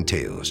terrifying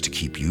tales to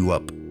keep you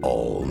up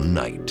all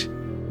night.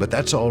 But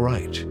that's all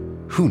right.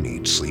 Who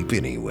needs sleep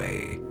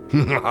anyway?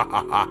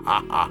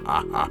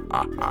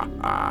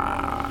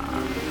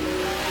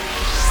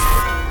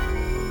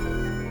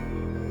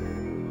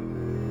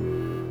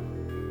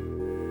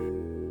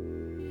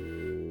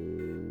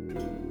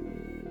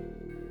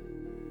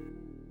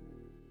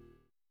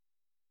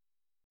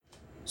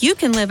 You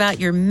can live out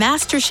your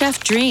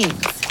MasterChef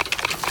dreams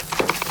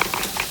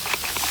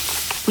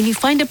when you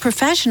find a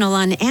professional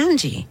on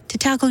Angie to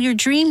tackle your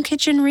dream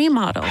kitchen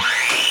remodel.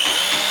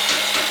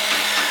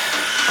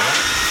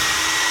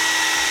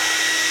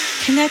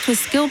 Connect with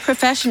skilled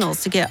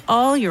professionals to get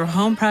all your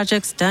home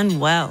projects done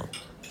well.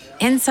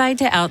 Inside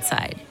to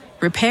outside,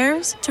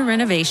 repairs to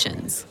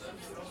renovations.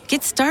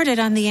 Get started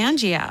on the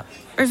Angie app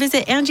or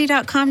visit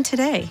Angie.com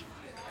today.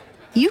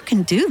 you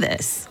can do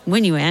this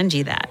when you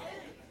Angie that.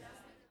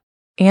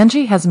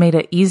 Angie has made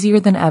it easier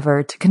than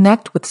ever to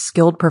connect with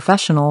skilled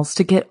professionals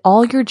to get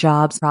all your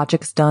jobs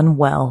projects done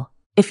well.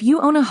 If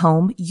you own a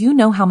home, you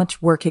know how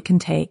much work it can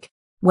take,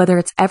 whether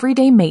it's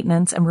everyday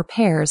maintenance and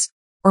repairs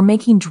or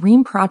making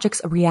dream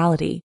projects a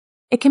reality.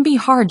 It can be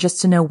hard just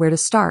to know where to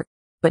start,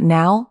 but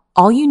now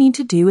all you need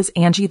to do is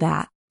Angie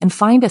that and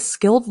find a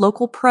skilled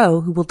local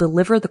pro who will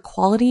deliver the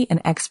quality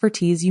and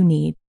expertise you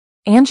need.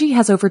 Angie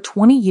has over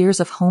 20 years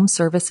of home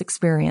service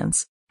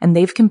experience, and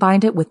they've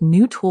combined it with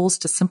new tools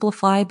to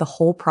simplify the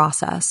whole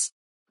process.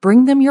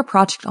 Bring them your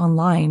project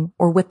online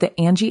or with the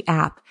Angie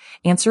app,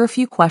 answer a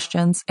few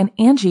questions, and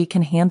Angie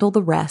can handle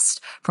the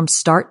rest from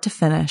start to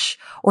finish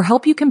or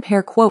help you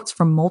compare quotes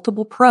from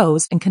multiple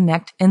pros and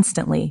connect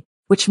instantly,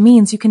 which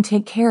means you can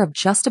take care of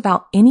just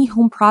about any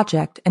home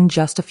project in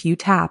just a few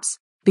taps.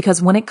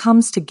 Because when it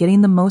comes to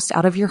getting the most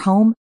out of your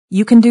home,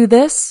 you can do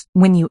this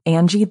when you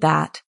Angie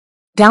that.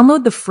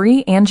 Download the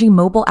free Angie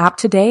mobile app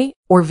today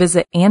or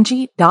visit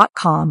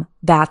Angie.com.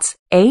 That's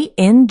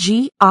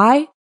ANGI.com.